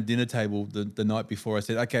said around dinner table the night before, I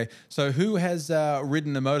said, okay, so who has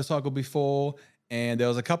ridden a motorcycle before? And there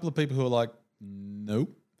was a couple of people who were like,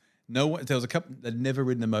 nope. No one. There was a couple that had never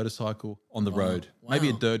ridden a motorcycle on the road, maybe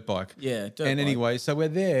a dirt bike. Yeah, dirt And bike. anyway, so we're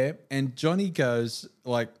there, and Johnny goes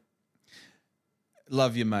like,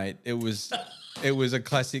 "Love you, mate." It was a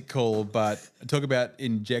classic call, but talk about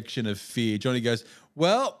injection of fear. Johnny goes,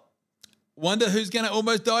 "Well, wonder who's going to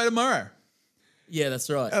almost die tomorrow." Yeah, that's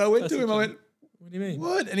right. And I went to him. I went, What do you mean?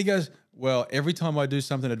 "What?" And he goes, "Well, every time I do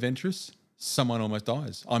something adventurous, someone almost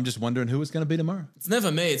dies. I'm just wondering who it's going to be tomorrow." It's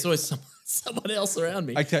never me. It's always someone else around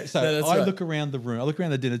me. Okay, so No, that's I right. look around the room. I look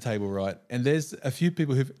around the dinner table, right? And there's a few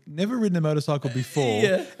people who've never ridden a motorcycle before,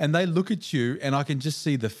 Yeah. and they look at you, and I can just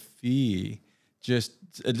see the fear, just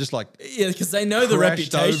like Yeah, because they know the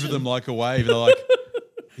crashed reputation. over them like a wave. They're like,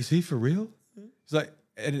 "Is he for real?" He's like,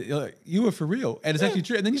 and you're like, "You were for real," and it's actually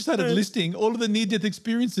true. And then you started listing all of the near-death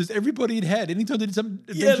experiences everybody had had. Anytime they did some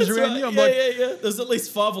Yeah, adventures that's around right. you, I'm yeah, like, yeah. There's at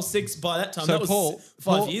least 5 or 6 by that time. So that was Paul- 5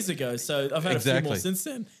 Paul- years ago. So I've had a few more Exactly. since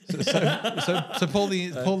then. So Paul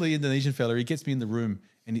the Indonesian fella, he gets me in the room,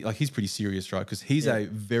 and he's pretty serious, right? Because he's a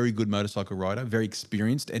very good motorcycle rider, very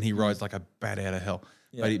experienced, and he rides like a bat out of hell.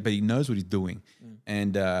 Yeah. But he knows what he's doing,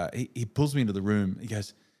 and he pulls me into the room. He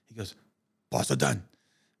goes, "Pastor Dan,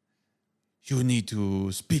 you need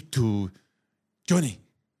to speak to Johnny."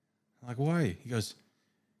 I'm like, "Why?" He goes,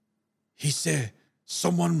 "He said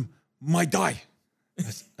someone might die."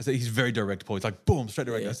 I said, "He's very direct, Paul." He's like, boom, straight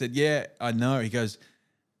direct. Yeah. I said, "Yeah, I know." He goes,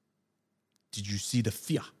 "Did you see the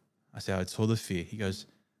fear?" I said, "I saw the fear." He goes,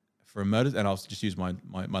 "For a motor," and I'll just use my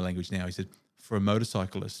language now. He said, "For a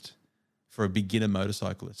motorcyclist, for a beginner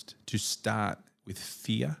motorcyclist, to start with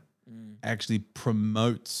fear actually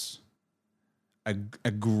promotes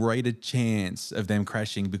a greater chance of them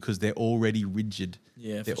crashing because they're already rigid.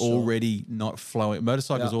 Yeah, They're for sure. already not flowing.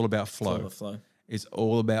 Motorcycle is Yeah. all about It's flow. all the flow. It's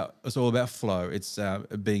all about flow. It's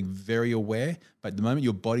being very aware. But the moment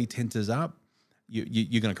your body tensors up,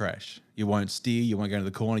 you're going to crash. You won't steer. You won't go into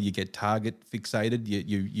the corner. You get target fixated.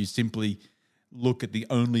 You simply look at the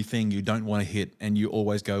only thing you don't want to hit, and you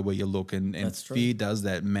always go where you look. And That's true. fear does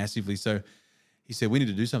that massively. So he said, "We need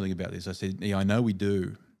to do something about this." I said, "Yeah, I know we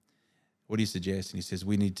do. What do you suggest?" And he says,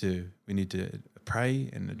 we need to pray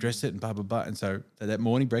and address it and blah, blah, blah. And so that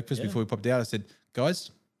morning breakfast before we popped out, I said,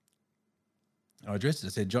 "Guys," I addressed it. I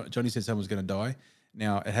said, Johnny said someone's going to die.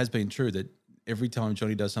 Now, it has been true that every time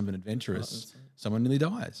Johnny does something adventurous, someone nearly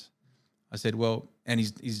dies. I said, well, and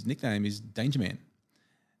his nickname is Danger Man.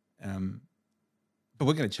 But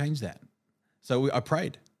we're going to change that. So I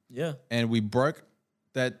prayed, Yeah. and we broke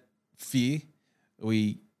that fear.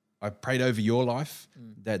 I prayed over your life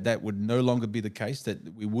that would no longer be the case,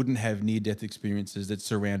 that we wouldn't have near-death experiences that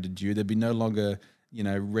surrounded you. There'd be no longer,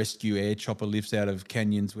 rescue air chopper lifts out of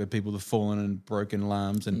canyons where people have fallen and broken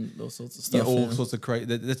arms and All sorts of stuff. all sorts of crazy.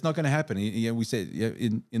 That's not going to happen. We said,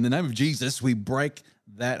 in the name of Jesus, we break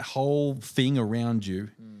that whole thing around you.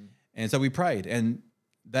 And so we prayed, and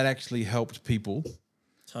that actually helped people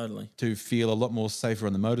Totally. to feel a lot more safer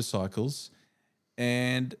on the motorcycles.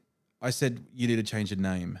 And I said, you need to change your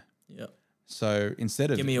name. Yeah. So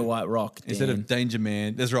instead Give me a white rock. of Dan. Danger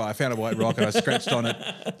Man, that's right. I found a white rock and I scratched on it,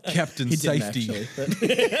 Captain He didn't Safety.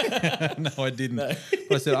 actually, but- No, I didn't. But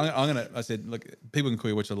I said, I said, look, people can call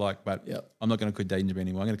you what you like, but Yep. I'm not going to call you Danger Man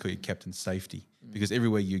anymore. I'm going to call you Captain Safety because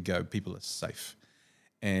everywhere you go, people are safe.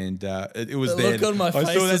 And it was The then look on my I face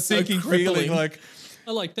saw that is so sinking feeling crippling. like,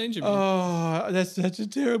 I like Danger Man. oh, that's such a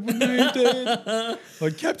terrible name, Dan.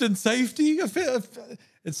 Like Captain Safety. I felt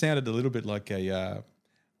it sounded a little bit like a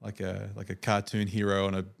like a cartoon hero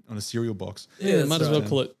on a cereal box. Yeah, that's might as well right.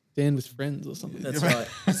 call it Dan with Friends or something. That's right.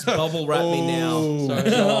 It's bubble wrap me now.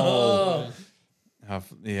 Sorry.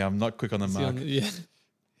 Yeah, I'm not quick on the See mark. on the- yeah.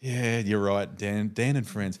 Yeah, you're right, Dan and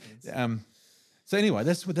Friends. So anyway,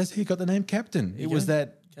 that's how you got the name Captain. It was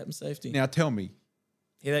that. Captain Safety. Now tell me,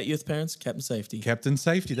 Hear that, youth parents? Captain Safety. Captain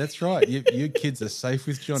Safety. That's right. You kids are safe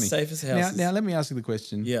with Johnny. Safe as houses. Now let me ask you the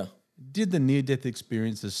question. Yeah. Did the near-death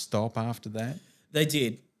experiences stop after that? They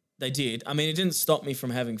did. I mean, it didn't stop me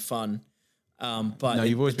from having fun. But No,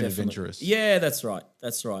 you've always been definitely- adventurous. Yeah, that's right.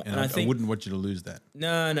 And I I think wouldn't want you to lose that.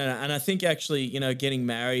 No. And I think actually, getting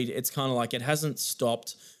married, it's kind of like it hasn't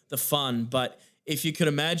stopped the fun. But if you could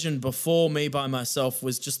imagine before, me by myself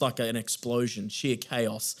was just like an explosion, sheer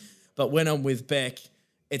chaos. But when I'm with Beck,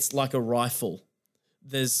 it's like a rifle.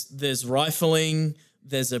 There's rifling,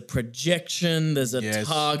 there's a projection, there's a Yes.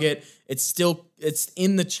 target. It's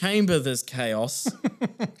in the chamber, there's chaos,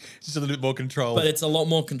 Just a little bit more control. but it's a lot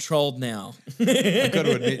more controlled now. I've got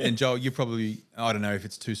to admit, and Joel, you probably, I don't know if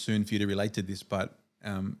it's too soon for you to relate to this, but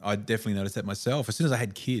I definitely noticed that myself. As soon as I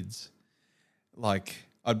had kids,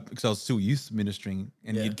 because I was still youth ministering,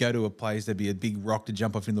 and Yeah. you'd go to a place, there'd be a big rock to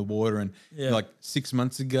jump off in the water, and Yeah. like 6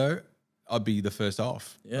 months ago, I'd be the first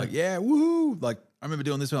off. Yeah. Like, yeah, woohoo! Like, I remember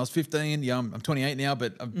doing this when I was 15. Yeah, I'm 28 now,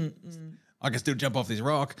 but I can still jump off this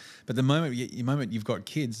rock. But the moment you've got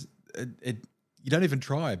kids, you don't even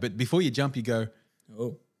try. But before you jump, you go,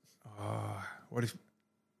 Oh. what if?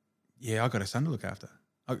 Yeah, I got a son to look after.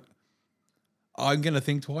 I'm going to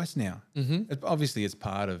think twice now. Mm-hmm. Obviously, it's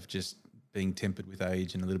part of just being tempered with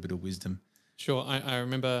age and a little bit of wisdom. Sure. I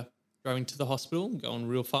remember going to the hospital, going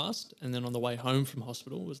real fast, and then on the way home from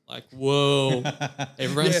hospital was like, whoa,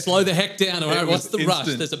 everyone slow the heck down. All right, was what's the rush?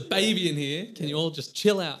 instant. There's a baby in here. Can you all just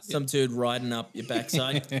chill out? Some dude riding up your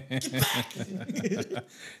backside.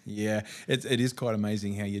 Yeah, it is quite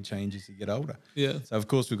amazing how you change as you get older. Yeah. So of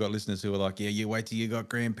course we've got listeners who are like, yeah, you wait till you got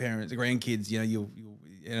grandkids. You'll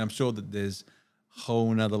and I'm sure that there's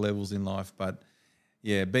whole nother levels in life, but.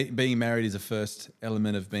 Yeah, being married is the first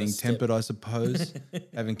element of being tempered, I suppose.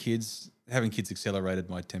 having kids accelerated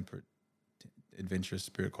my temperate, adventurous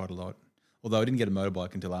spirit quite a lot. Although I didn't get a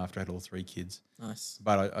motorbike until after I had all 3 kids. Nice.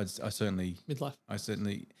 But I certainly, Midlife. no,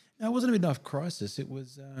 it wasn't a midlife crisis. It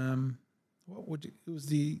was it was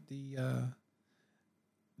the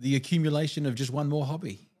accumulation of just one more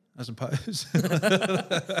hobby, I suppose.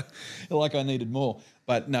 Like I needed more.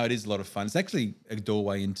 But no, it is a lot of fun. It's actually a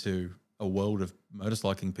doorway into a world of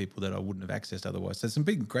motorcycling people that I wouldn't have accessed otherwise. So some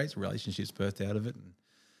big, great relationships birthed out of it,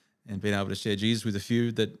 and being able to share Jesus with a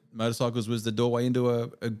few. That motorcycles was the doorway into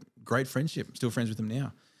a great friendship. I'm still friends with them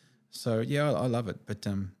now. So yeah, I love it. But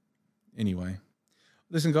anyway,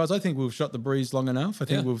 listen, guys, I think we've shot the breeze long enough. I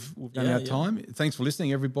think we've done our time. Thanks for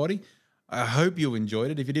listening, everybody. I hope you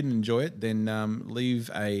enjoyed it. If you didn't enjoy it, then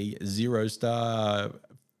leave a 0-star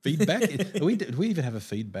feedback. Do we even have a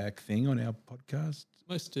feedback thing on our podcast?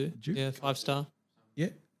 Most do. you? Yeah, 5-star. Yeah.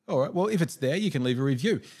 All right. Well, if it's there, you can leave a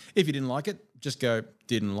review. If you didn't like it, just go,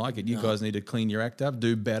 didn't like it. You guys need to clean your act up,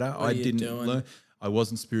 do better. I you didn't doing? learn. I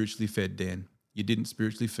wasn't spiritually fed, Dan. You didn't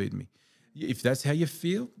spiritually feed me. If that's how you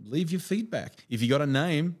feel, leave your feedback. If you got a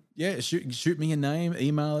name, shoot me a name.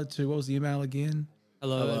 Email it to, what was the email again?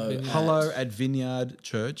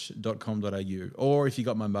 hello@vineyardchurch.com.au. Or if you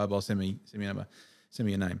got my mobile, send me a number. Send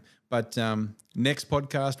me a name. But next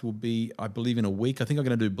podcast will be, I believe, in a week. I think I'm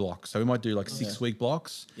going to do blocks. So we might do like 6-week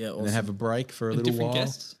blocks. Yeah, And then awesome. have a break for a little different while.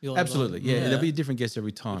 guests you'll invite. Absolutely. Yeah, Yeah. there'll be a different guest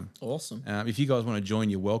every time. Awesome. If you guys want to join,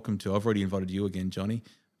 you're welcome to. I've already invited you again, Johnny.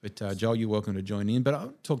 But Joel, you're welcome to join in. But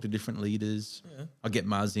I'll talk to different leaders. Yeah. I'll get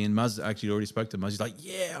Muzz in. Muzz actually already spoke to Muzz. He's like,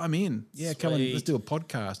 yeah, I'm in. Yeah, come on, Sweet. let's do a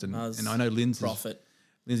podcast. And Muzz, I know Prophet.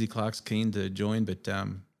 Lindsay Clark's keen to join, but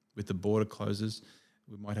with the border closes,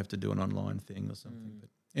 we might have to do an online thing or something. But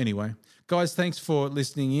anyway, guys, thanks for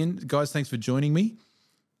listening in. Guys, thanks for joining me.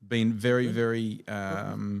 Been very, very,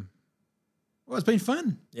 well, it's been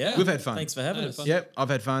fun. Yeah. We've had fun. Thanks for having Had us. fun. Yep, I've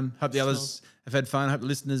had fun. Hope the others have had fun. Hope the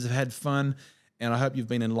listeners have had fun. And I hope you've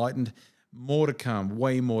been enlightened. More to come,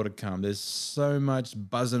 way more to come. There's so much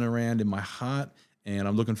buzzing around in my heart. And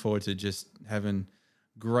I'm looking forward to just having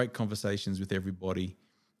great conversations with everybody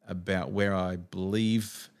about where I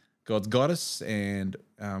believe God's got us and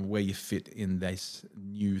where you fit in this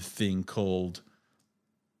new thing called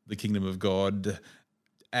the Kingdom of God,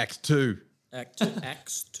 Acts 2. Acts 2.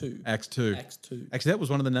 Acts 2. Acts 2. Actually, that was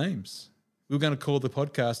one of the names. We were going to call the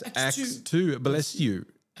podcast Acts 2. Bless you.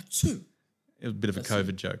 Acts 2. It was a bit of a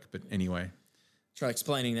COVID joke, but anyway. Try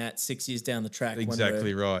explaining that 6 years down the track. when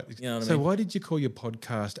Exactly we're- right. You know what I So mean? why did you call your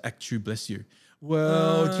podcast Act 2 Bless You?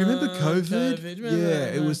 Well, do you remember COVID? COVID, Yeah,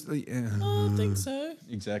 it was. I think so.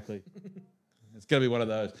 Exactly. It's going to be one of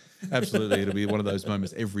those. Absolutely, it'll be one of those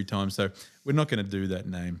moments every time. So we're not going to do that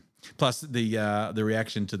name. Plus, the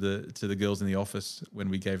reaction to the girls in the office when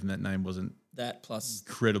we gave them that name wasn't That plus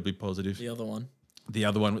incredibly positive. the other one. The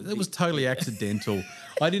other one, it was totally accidental.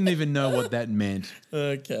 I didn't even know what that meant.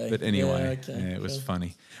 Okay. But anyway, Yeah, okay. yeah, it was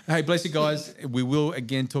funny. Hey, bless you guys. We will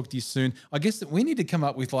again talk to you soon. I guess that we need to come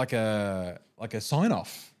up with like a sign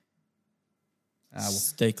off.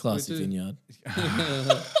 Stay classy, We do. Vineyard.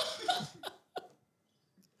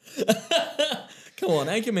 Come on,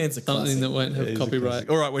 Anchorman's a classic. Something that won't have copyright.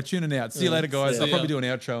 All right, we're tuning out. See you later, guys. see I'll ya. probably do an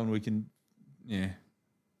outro and we can,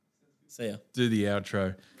 See ya. do the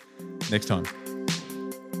outro next time.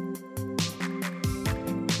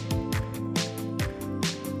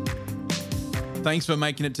 Thanks for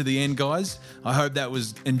making it to the end, guys. I hope that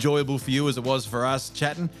was enjoyable for you as it was for us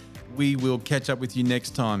chatting. We will catch up with you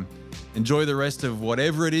next time. Enjoy the rest of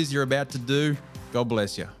whatever it is you're about to do. God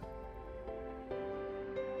bless you.